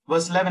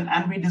 verse 11,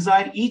 and we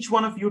desire each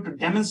one of you to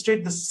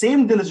demonstrate the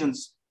same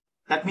diligence.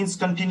 That means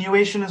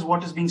continuation is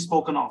what is being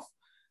spoken of.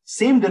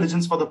 Same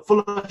diligence for the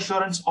full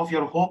assurance of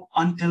your hope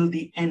until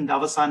the end.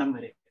 അവസാനം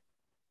വരെ.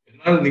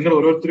 എന്നാൽ നിങ്ങൾ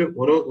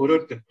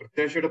ഓരോരുത്തരും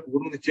പ്രത്യാശയുടെ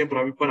പൂർണ്ണ നിശ്ചയം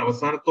പ്രാപിപ്പാൻ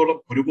അവസാനത്തോളം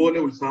ഒരുപോലെ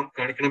ഉത്സാഹം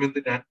കാണിക്കണമെന്ന്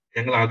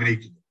ഞങ്ങൾ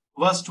ആഗ്രഹിക്കുന്നു.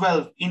 Verse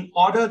 12, in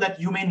order that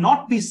you may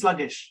not be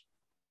sluggish,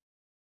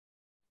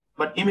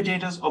 but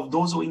imitators of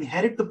those who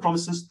inherit the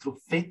promises through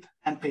faith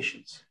and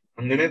patience.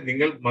 അങ്ങനെ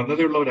നിങ്ങൾ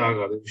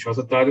മന്ദതയുള്ളവരാകാതെ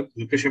വിശ്വാസത്താലും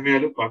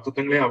ദീർഘക്ഷമയാലും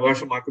വാഗ്ദത്തങ്ങളെ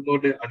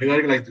അവകാശമാക്കുന്നവരുടെ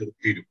അനുകാരികളായി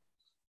തീരും.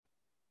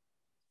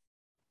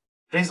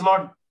 Praise the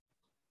Lord.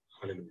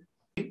 Hallelujah.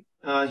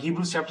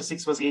 Hebrews chapter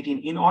 6 verse 18.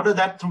 In order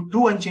that through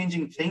two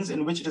unchanging things in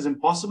which it is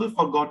impossible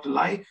for God to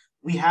lie,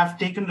 we have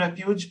taken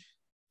refuge,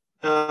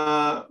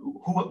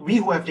 we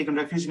who have taken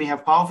refuge may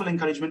have powerful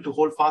encouragement to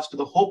hold fast to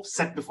the hope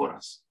set before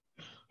us.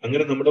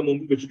 അങ്ങനെ നമ്മുടെ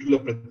മുമ്പിൽ വെച്ചിട്ടുള്ള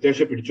പ്രത്യാശ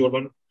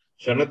പിടിച്ചോളാൻ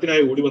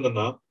ക്ഷണത്തിനായി ഓടി വന്ന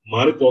നാം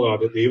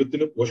മാറിപ്പോകാതെ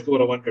ദൈവത്തിന് പോഷക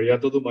കുറവാൻ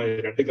കഴിയാത്തതുമായ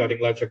രണ്ട്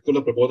കാര്യങ്ങളാൽ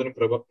ശക്തിയുള്ള പ്രബോധനം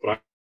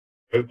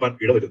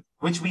ഇടവരുന്നു.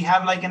 Which we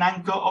have like an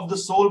anchor of the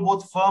soul,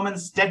 both firm and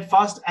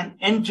steadfast, and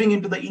entering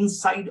into the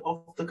inside of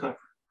the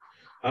curtain.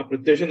 ആ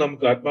പ്രത്യാശ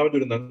നമുക്ക് ആത്മാവിന്റെ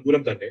ഒരു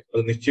നങ്കൂരം തന്നെ,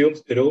 അത് നിശ്ചയവും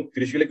സ്ഥിരവും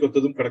തിരിശിലേക്ക്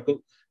ഒത്തതും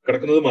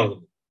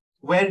കടക്കുന്നതുമാകുന്നു.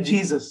 Where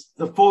Jesus,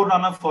 the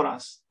forerunner for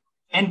us,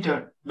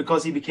 entered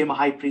because he became a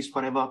high priest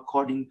forever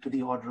according to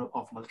the order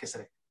of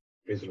Melchizedek.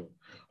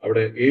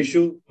 അവിടെ യേശു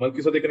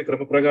മൽക്കിസദേക്കിന്റെ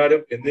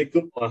ക്രമപ്രകാരം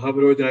എന്നേക്കും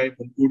മഹാപുരോഹിതനായി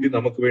മുൻകൂട്ടി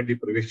നമുക്ക് വേണ്ടി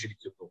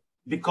പ്രവേശിച്ചിരിക്കുന്നു.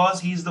 Because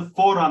he is the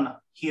forerunner,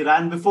 he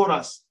ran before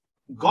us,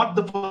 got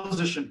the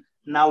position.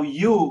 Now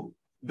you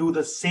do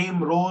the same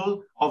role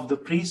of the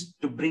priest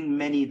to bring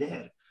many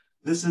there.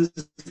 This is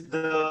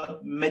the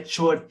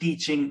mature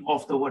teaching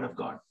of the word of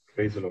God.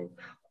 Praise the Lord.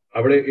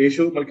 അവിടെ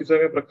യേശു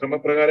മൽക്കിസദേക്കിന്റെ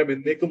ക്രമപ്രകാരം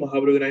എന്നേക്കും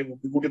മഹാപുരോഹിതനായി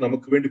മുൻകൂട്ടി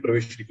നമുക്ക് വേണ്ടി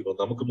പ്രവേശിച്ചിരിക്കുന്നു.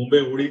 നമുക്ക് മുമ്പേ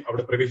ഓടി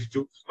അവിടെ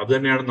പ്രവേശിച്ചു. അത്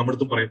തന്നെയാണ്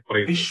നമ്മുടെ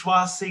പറയുന്നത്.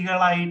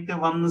 വിശ്വാസികളായിട്ട്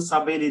വന്ന്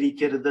സഭയിൽ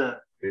ഇരിക്കരുത്,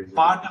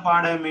 പാട്ട്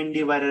പാടാൻ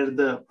വേണ്ടി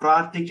വരരുത്,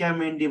 പ്രാർത്ഥിക്കാൻ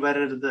വേണ്ടി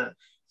വരരുത്.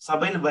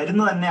 സഭയിൽ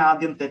വരുന്നത് തന്നെ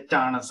ആദ്യം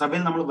തെറ്റാണ്.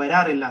 സഭയിൽ നമ്മൾ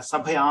വരാറില്ല,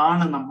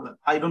 സഭയാണ് നമ്മൾ.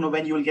 I don't know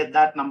when you will get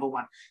that, number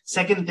 1.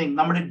 Second thing,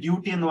 നമ്മുടെ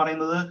ഡ്യൂട്ടി എന്ന്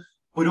പറയുന്നത്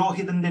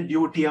പുരോഹിതന്റെ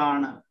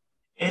ഡ്യൂട്ടിയാണ്.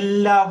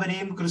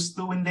 എല്ലാവരെയും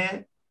ക്രിസ്തുവിന്റെ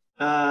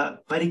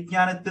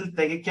പരിജ്ഞാനത്തിൽ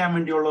തികയ്ക്കാൻ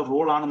വേണ്ടിയുള്ള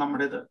റോളാണ്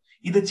നമ്മുടേത്.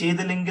 ഇത്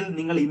ചെയ്തില്ലെങ്കിൽ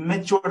നിങ്ങൾ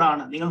ഇമ്മച്യൂർഡ്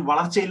ആണ്, നിങ്ങൾ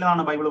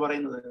വളർച്ചയില്ലെന്നാണ് ബൈബിൾ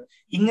പറയുന്നത്.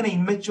 ഇങ്ങനെ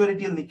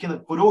ഇമ്മച്യൂരിറ്റിയിൽ നിൽക്കുന്ന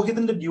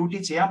പുരോഹിതന്റെ ഡ്യൂട്ടി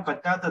ചെയ്യാൻ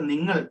പറ്റാത്ത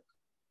നിങ്ങൾ,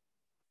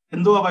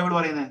 എന്തുവാ ബൈബിൾ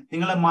പറയുന്നത്?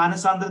 നിങ്ങളെ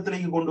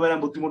മാനസാന്തരത്തിലേക്ക് കൊണ്ടുവരാൻ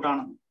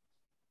ബുദ്ധിമുട്ടാണ്.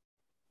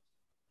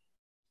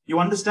 You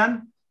understand?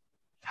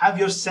 Have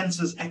your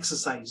senses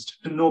exercised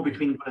to know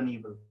between good and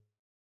evil.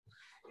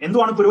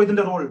 എന്തുവാണ്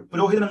പുരോഹിതന്റെ റോൾ?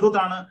 പുരോഹിതൻ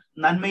എന്താണ്?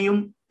 നന്മയും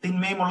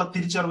തിന്മയും ഉള്ള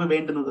തിരിച്ചറിവ്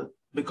വേണ്ടുന്നത്.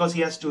 Because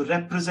he has to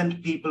represent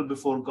people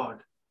before God.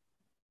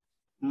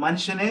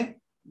 മനുഷ്യനെ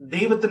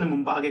ദൈവത്തിന്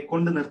മുമ്പാകെ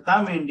കൊണ്ടു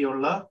നിർത്താൻ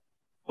വേണ്ടിയുള്ള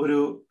ഒരു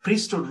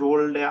priesthood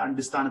റോളിന്റെ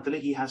അടിസ്ഥാനത്തിൽ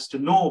he has to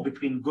know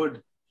between good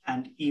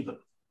and evil.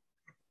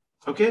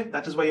 Okay?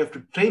 That is why you have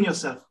to train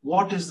yourself.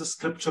 What is the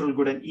scriptural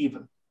good and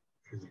evil?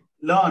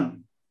 Learn,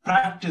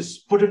 practice,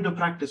 put into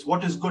practice.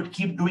 What is good,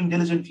 keep doing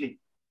diligently.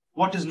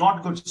 What is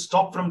not good,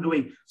 stop from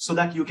doing, so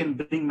that you can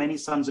bring many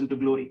sons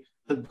into glory.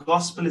 The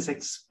gospel is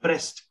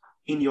expressed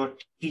in your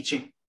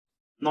teaching,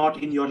 not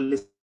in your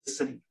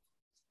listening.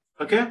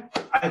 Okay?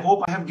 I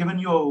hope I have given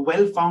you a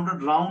well-founded,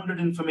 rounded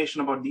information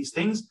about these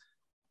things.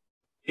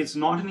 It's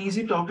not an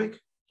easy topic.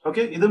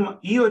 Okay?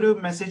 ഈ ഒരു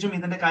മെസ്സേജും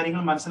ഇതിന്റെ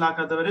കാര്യങ്ങൾ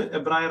മനസ്സിലാക്കാത്തവര്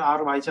എബ്രായർ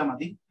 6 വായിച്ചാൽ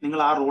മതി.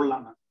 നിങ്ങൾ ആ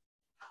റോളിലാണ്.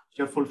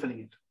 You're fulfilling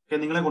it. Okay?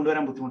 നിങ്ങളെ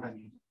കൊണ്ടുവരാൻ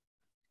ബുദ്ധിമുട്ടാണ്.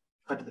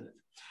 പറ്റത്തില്ല.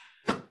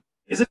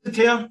 Is it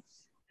clear?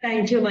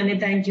 Thank you, Mane.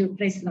 Thank you.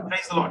 Praise the Lord.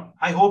 Praise the Lord.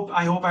 I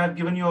hope I have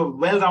given you a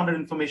well-rounded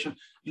information.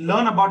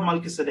 Learn about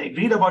Melchizedek.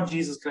 Read about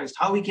Jesus Christ,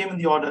 how he came in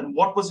the order, and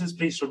what was his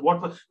priesthood.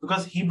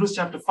 Because Hebrews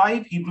chapter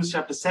 5, Hebrews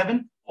chapter 7,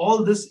 all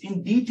this in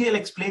detail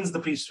explains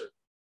the priesthood.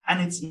 And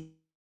it's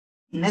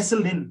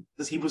nestled in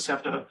this Hebrews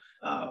chapter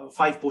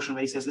 5 portion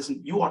where he says, listen,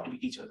 you ought to be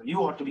teachers, and you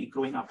ought to be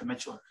growing up to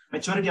mature.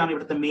 Maturity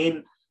is the main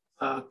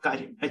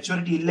karyam.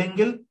 Maturity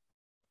illengil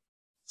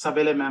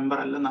സഭയിലെ member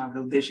അല്ലെന്നാണ് അവിടെ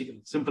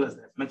ഉദ്ദേശിക്കുന്നത്. Simple as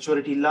that.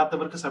 Maturity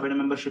ഇല്ലാത്തവർക്ക് സഭയുടെ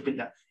membership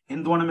ഇല്ല.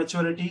 എന്തുവാണ്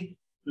maturity?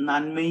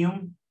 നന്മയും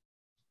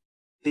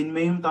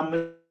തിന്മയും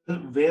തമ്മിൽ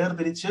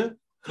വേർതിരിച്ച്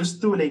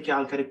ക്രിസ്തുവിലേക്ക്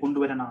ആൾക്കാരെ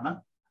കൊണ്ടുവരാനാണ്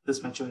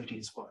this maturity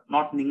is four.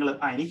 Not നിങ്ങൾ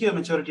എനിക്ക്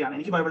മെച്യൂരിറ്റി ആണ്,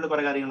 എനിക്ക് ബൈബിളിലെ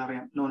കുറെ കാര്യങ്ങൾ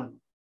അറിയാം. No no,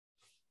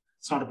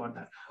 it's not about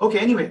that. Okay,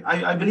 anyway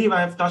I believe I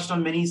have touched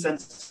on many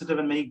sensitive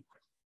and many.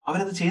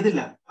 അവരത്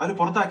ചെയ്തില്ല, അവർ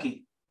പുറത്താക്കി.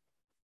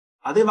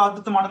 അതേ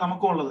വാഗ്ദത്തമാണ്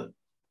നമുക്കും ഉള്ളത്.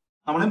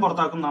 നമ്മളെയും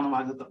പുറത്താക്കും എന്നാണ്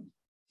വാഗ്ദത്തം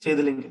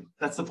ചെയ്തില്ലെങ്കിൽ.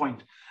 That's the point.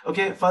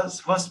 Okay,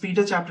 First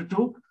Peter chapter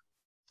 2.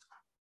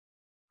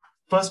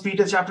 First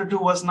Peter chapter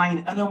 2 verse 9.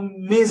 An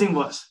amazing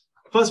verse.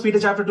 First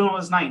Peter chapter 2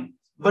 verse 9.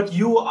 But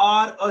you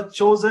are a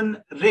chosen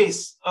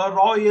race, a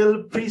royal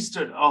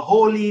priesthood, a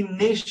holy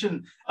nation,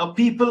 a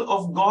people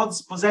of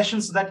God's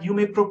possession, so that you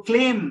may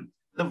proclaim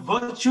the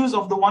virtues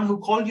of the one who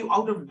called you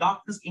out of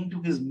darkness into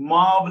his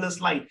marvelous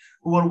light,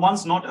 who were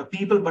once not a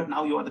people, but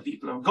now you are the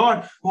people of God,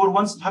 who were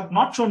once have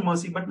not shown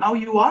mercy, but now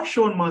you are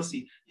shown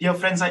mercy. Dear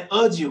friends, I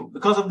urge you,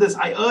 because of this,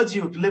 I urge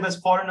you to live as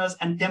foreigners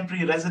and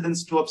temporary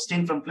residents, to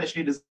abstain from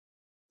fleshly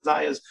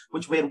desires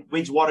which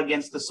wage war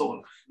against the soul,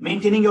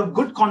 maintaining your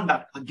good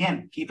conduct. Again,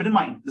 keep it in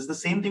mind, this is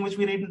the same thing which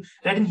we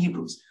read in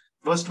Hebrews.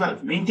 Verse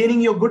 12,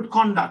 maintaining your good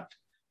conduct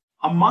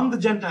among the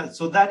Gentiles,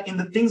 so that in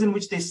the things in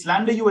which they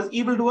slander you as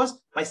evildoers,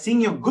 by seeing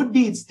your good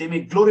deeds, they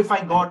may glorify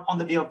God on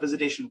the day of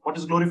visitation. What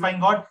is glorifying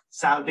God?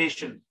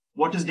 Salvation.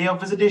 What is day of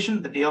visitation?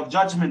 The day of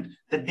judgment.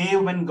 The day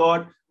when God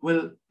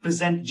will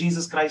present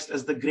Jesus Christ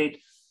as the great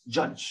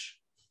judge.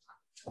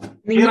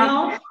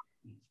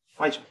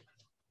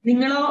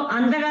 നിങ്ങളോ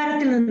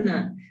അന്ധകാരത്തിൽ നിന്ന്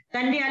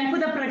തന്റെ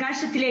അത്ഭുത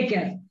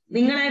പ്രകാശത്തിലേക്ക്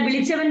നിങ്ങളെ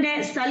വിളിച്ചവന്റെ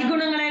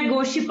സൽഗുണങ്ങളെ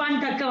ഘോഷിപ്പാൻ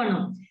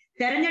തക്കവണ്ണം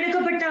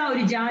തെരഞ്ഞെടുക്കപ്പെട്ട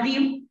ഒരു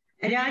ജാതിയും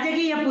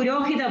രാജകീയ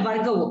പുരോഹിത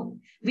വർഗവും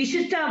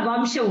വിശുദ്ധ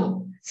വംശവും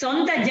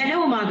സ്വന്ത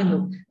ജനവുമാകുന്നു.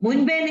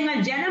 മുൻപേ നിങ്ങൾ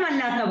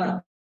ജനമല്ലാത്തവർ,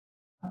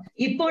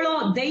 ഇപ്പോഴോ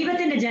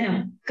ദൈവത്തിന്റെ ജനം,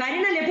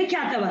 കരുണ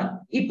ലഭിക്കാത്തവർ,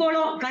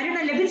 ഇപ്പോഴോ കരുണ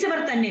ലഭിച്ചവർ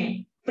തന്നെ.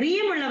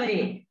 പ്രിയമുള്ളവരെ,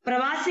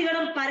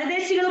 പ്രവാസികളും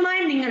പരദേശികളുമായ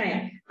നിങ്ങളെ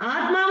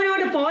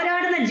ആത്മാവിനോട്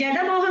പോരാടുന്ന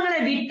ജഡമോഹങ്ങളെ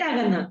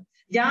വിട്ടകന്ന്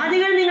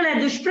ജാതികൾ നിങ്ങളെ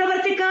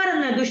ദുഷ്പ്രവർത്തിക്കാർ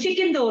എന്ന്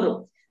ദുഷിക്കും തോറും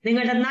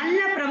നിങ്ങളുടെ നല്ല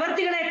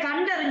പ്രവർത്തികളെ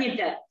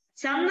കണ്ടറിഞ്ഞിട്ട്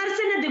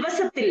സന്ദർശന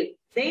ദിവസത്തിൽ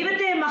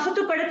ദൈവത്തെ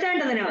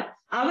മഹത്വപ്പെടുത്തേണ്ടതിന്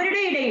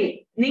അവരുടെ ഇടയിൽ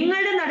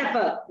നിങ്ങളുടെ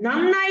നടപ്പ്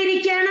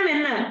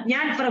നന്നായിരിക്കണമെന്ന്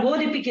ഞാൻ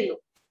പ്രബോധിപ്പിക്കുന്നു.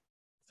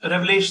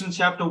 Revelation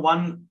chapter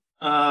 1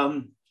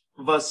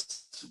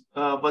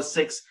 verse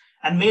 6,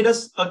 and made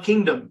us a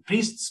kingdom,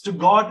 priests to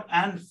God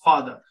and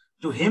Father.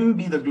 To him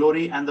be the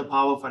glory and the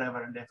power forever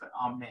and ever.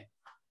 Amen.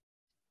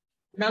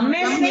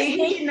 നമ്മെ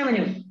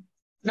സ്നേഹിക്കുന്നവനും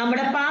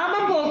നമ്മുടെ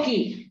പാപം പോക്കി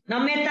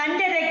നമ്മെ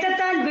തന്റെ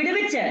രക്തത്താൽ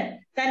വിടുവിച്ച്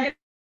തന്റെ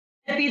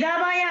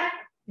പിതാവായ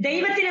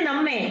ദൈവത്തിന്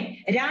നമ്മെ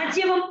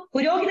രാജ്യവും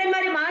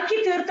പുരോഹിതന്മാരും ആക്കി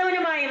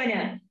തീർത്തവനുമായവന്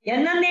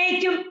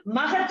എന്നേക്കും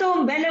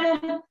മഹത്വവും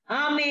ബലവും.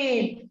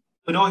 ആമേൻ.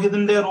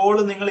 പുരോഹിതന്റെ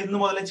റോള് നിങ്ങൾ ഇന്നു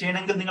മുതൽ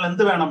ചെയ്യണമെങ്കിൽ നിങ്ങൾ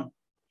എന്ത് വേണം?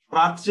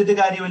 പ്രാർത്ഥിച്ചിട്ട്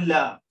കാര്യമില്ല.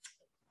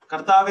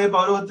 കർത്താവെ,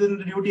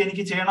 പൗരോഹിത്യത്തിന്റെ ഡ്യൂട്ടി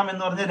എനിക്ക് ചെയ്യണം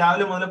എന്ന് പറഞ്ഞ്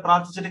രാവിലെ മുതൽ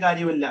പ്രാർത്ഥിച്ചിട്ട്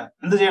കാര്യമില്ല.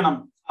 എന്ത് ചെയ്യണം?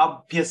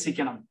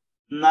 അഭ്യസിക്കണം.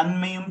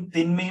 നന്മയും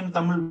തിന്മയും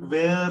തമ്മിൽ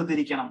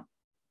വേർതിരിക്കണം.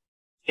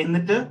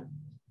 എന്നിട്ട്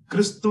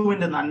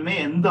ക്രിസ്തുവിന്റെ നന്മ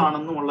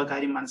എന്താണെന്നുമുള്ള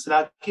കാര്യം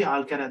മനസ്സിലാക്കി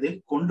ആൾക്കാരെ അതിൽ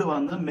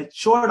കൊണ്ടുവന്ന്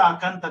മെച്ചുവേർഡ്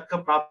ആക്കാൻ തക്ക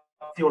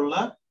പ്രാപ്തിയുള്ള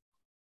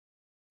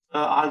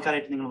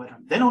ആൾക്കാരായിട്ട് നിങ്ങൾ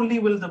വരണം. Then only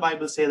will the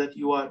Bible say that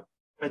you are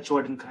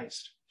matured in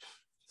Christ.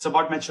 It's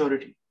about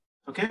maturity.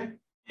 Okay?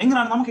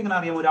 നമുക്ക് എങ്ങനെ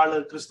അറിയാം ഒരാള്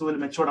ക്രിസ്തുവിൽ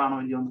മെച്ചുവേർഡ് ആണോ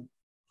ഇല്ലയോ എന്ന്?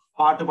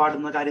 പാട്ട്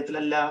പാടുന്ന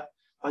കാര്യത്തിലല്ല,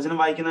 വചനം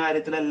വായിക്കുന്ന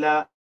കാര്യത്തിലല്ല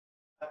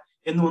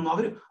എന്ന് വന്നു.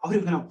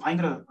 അവരിങ്ങനെ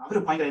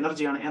ഭയങ്കര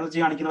എനർജി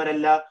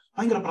കാണിക്കുന്നവരല്ല,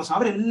 ഭയങ്കര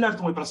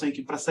അവരെല്ലായിടത്തും പോയി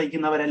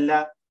പ്രസംഗിക്കുന്നവരല്ല.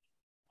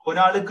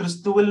 ഒരാള്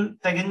ക്രിസ്തുവിൽ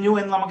തികഞ്ഞു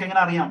എന്ന് നമുക്ക്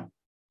എങ്ങനെ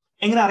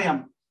അറിയാം?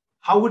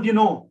 How would you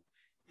know?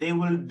 They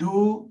will do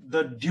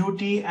the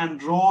duty and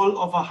role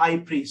of a high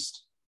priest.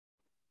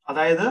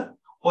 അതായത്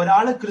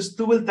ഒരാള്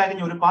ക്രിസ്തുവിൽ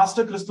തികഞ്ഞു, ഒരു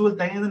പാസ്റ്റർ ക്രിസ്തുവിൽ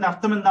തികഞ്ഞതിന്റെ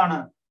അർത്ഥം എന്താണ്?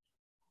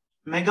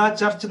 Mega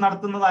church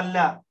നടത്തുന്നതല്ല.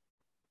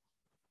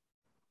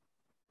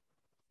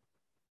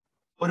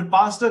 ഒരു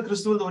പാസ്റ്റർ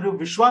ക്രിസ്തുവിൽ, ഒരു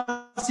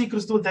വിശ്വാസി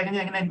ക്രിസ്തുവിൽ തികഞ്ഞ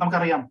എങ്ങനെ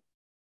നമുക്കറിയാം?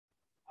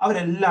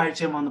 അവരെല്ലാ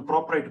ആഴ്ചയും വന്ന്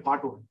പ്രോപ്പറായിട്ട്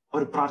പാട്ട് പാടും,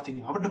 അവർ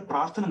പ്രാർത്ഥിക്കും. അവരുടെ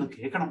പ്രാർത്ഥന ഒന്ന്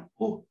കേൾക്കണം.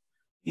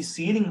 ഈ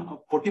സീലിംഗ്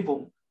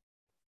പൊട്ടിപ്പോവും.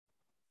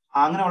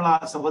 അങ്ങനെയുള്ള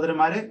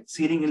സഹോദരന്മാരെ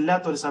സീലിംഗ്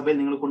ഇല്ലാത്ത ഒരു സഭയിൽ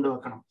നിങ്ങൾ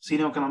കൊണ്ടുവെക്കണം.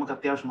 സീലിംഗ് ഒക്കെ നമുക്ക്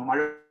അത്യാവശ്യമാണ്. മഴ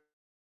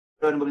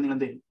വരുമ്പോൾ നിങ്ങൾ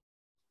എന്ത് ചെയ്യും?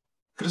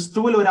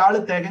 ക്രിസ്തുവിൽ ഒരാൾ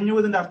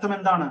തികഞ്ഞതിന്റെ അർത്ഥം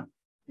എന്താണ്?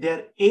 They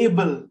are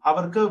able.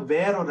 അവർക്ക്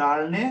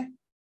വേറൊരാളിനെ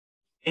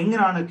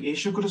എങ്ങനെയാണ്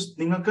യേശുക്രിസ്തു,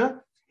 നിങ്ങൾക്ക്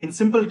ഇൻ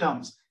സിമ്പിൾ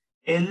ടേംസ്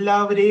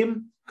എല്ലാവരെയും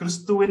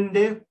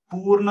ക്രിസ്തുവിന്റെ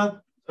പൂർണ്ണ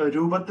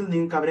രൂപത്തിൽ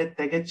നിങ്ങൾക്ക് അവരെ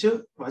തികച്ച്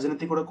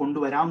വചനത്തിൽ കൂടെ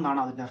കൊണ്ടുവരാം എന്നാണ്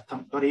അതിന്റെ അർത്ഥം.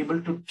 You are able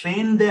to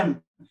train dum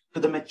to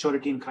the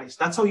maturity in Christ.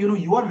 That's how you know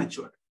you are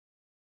matured.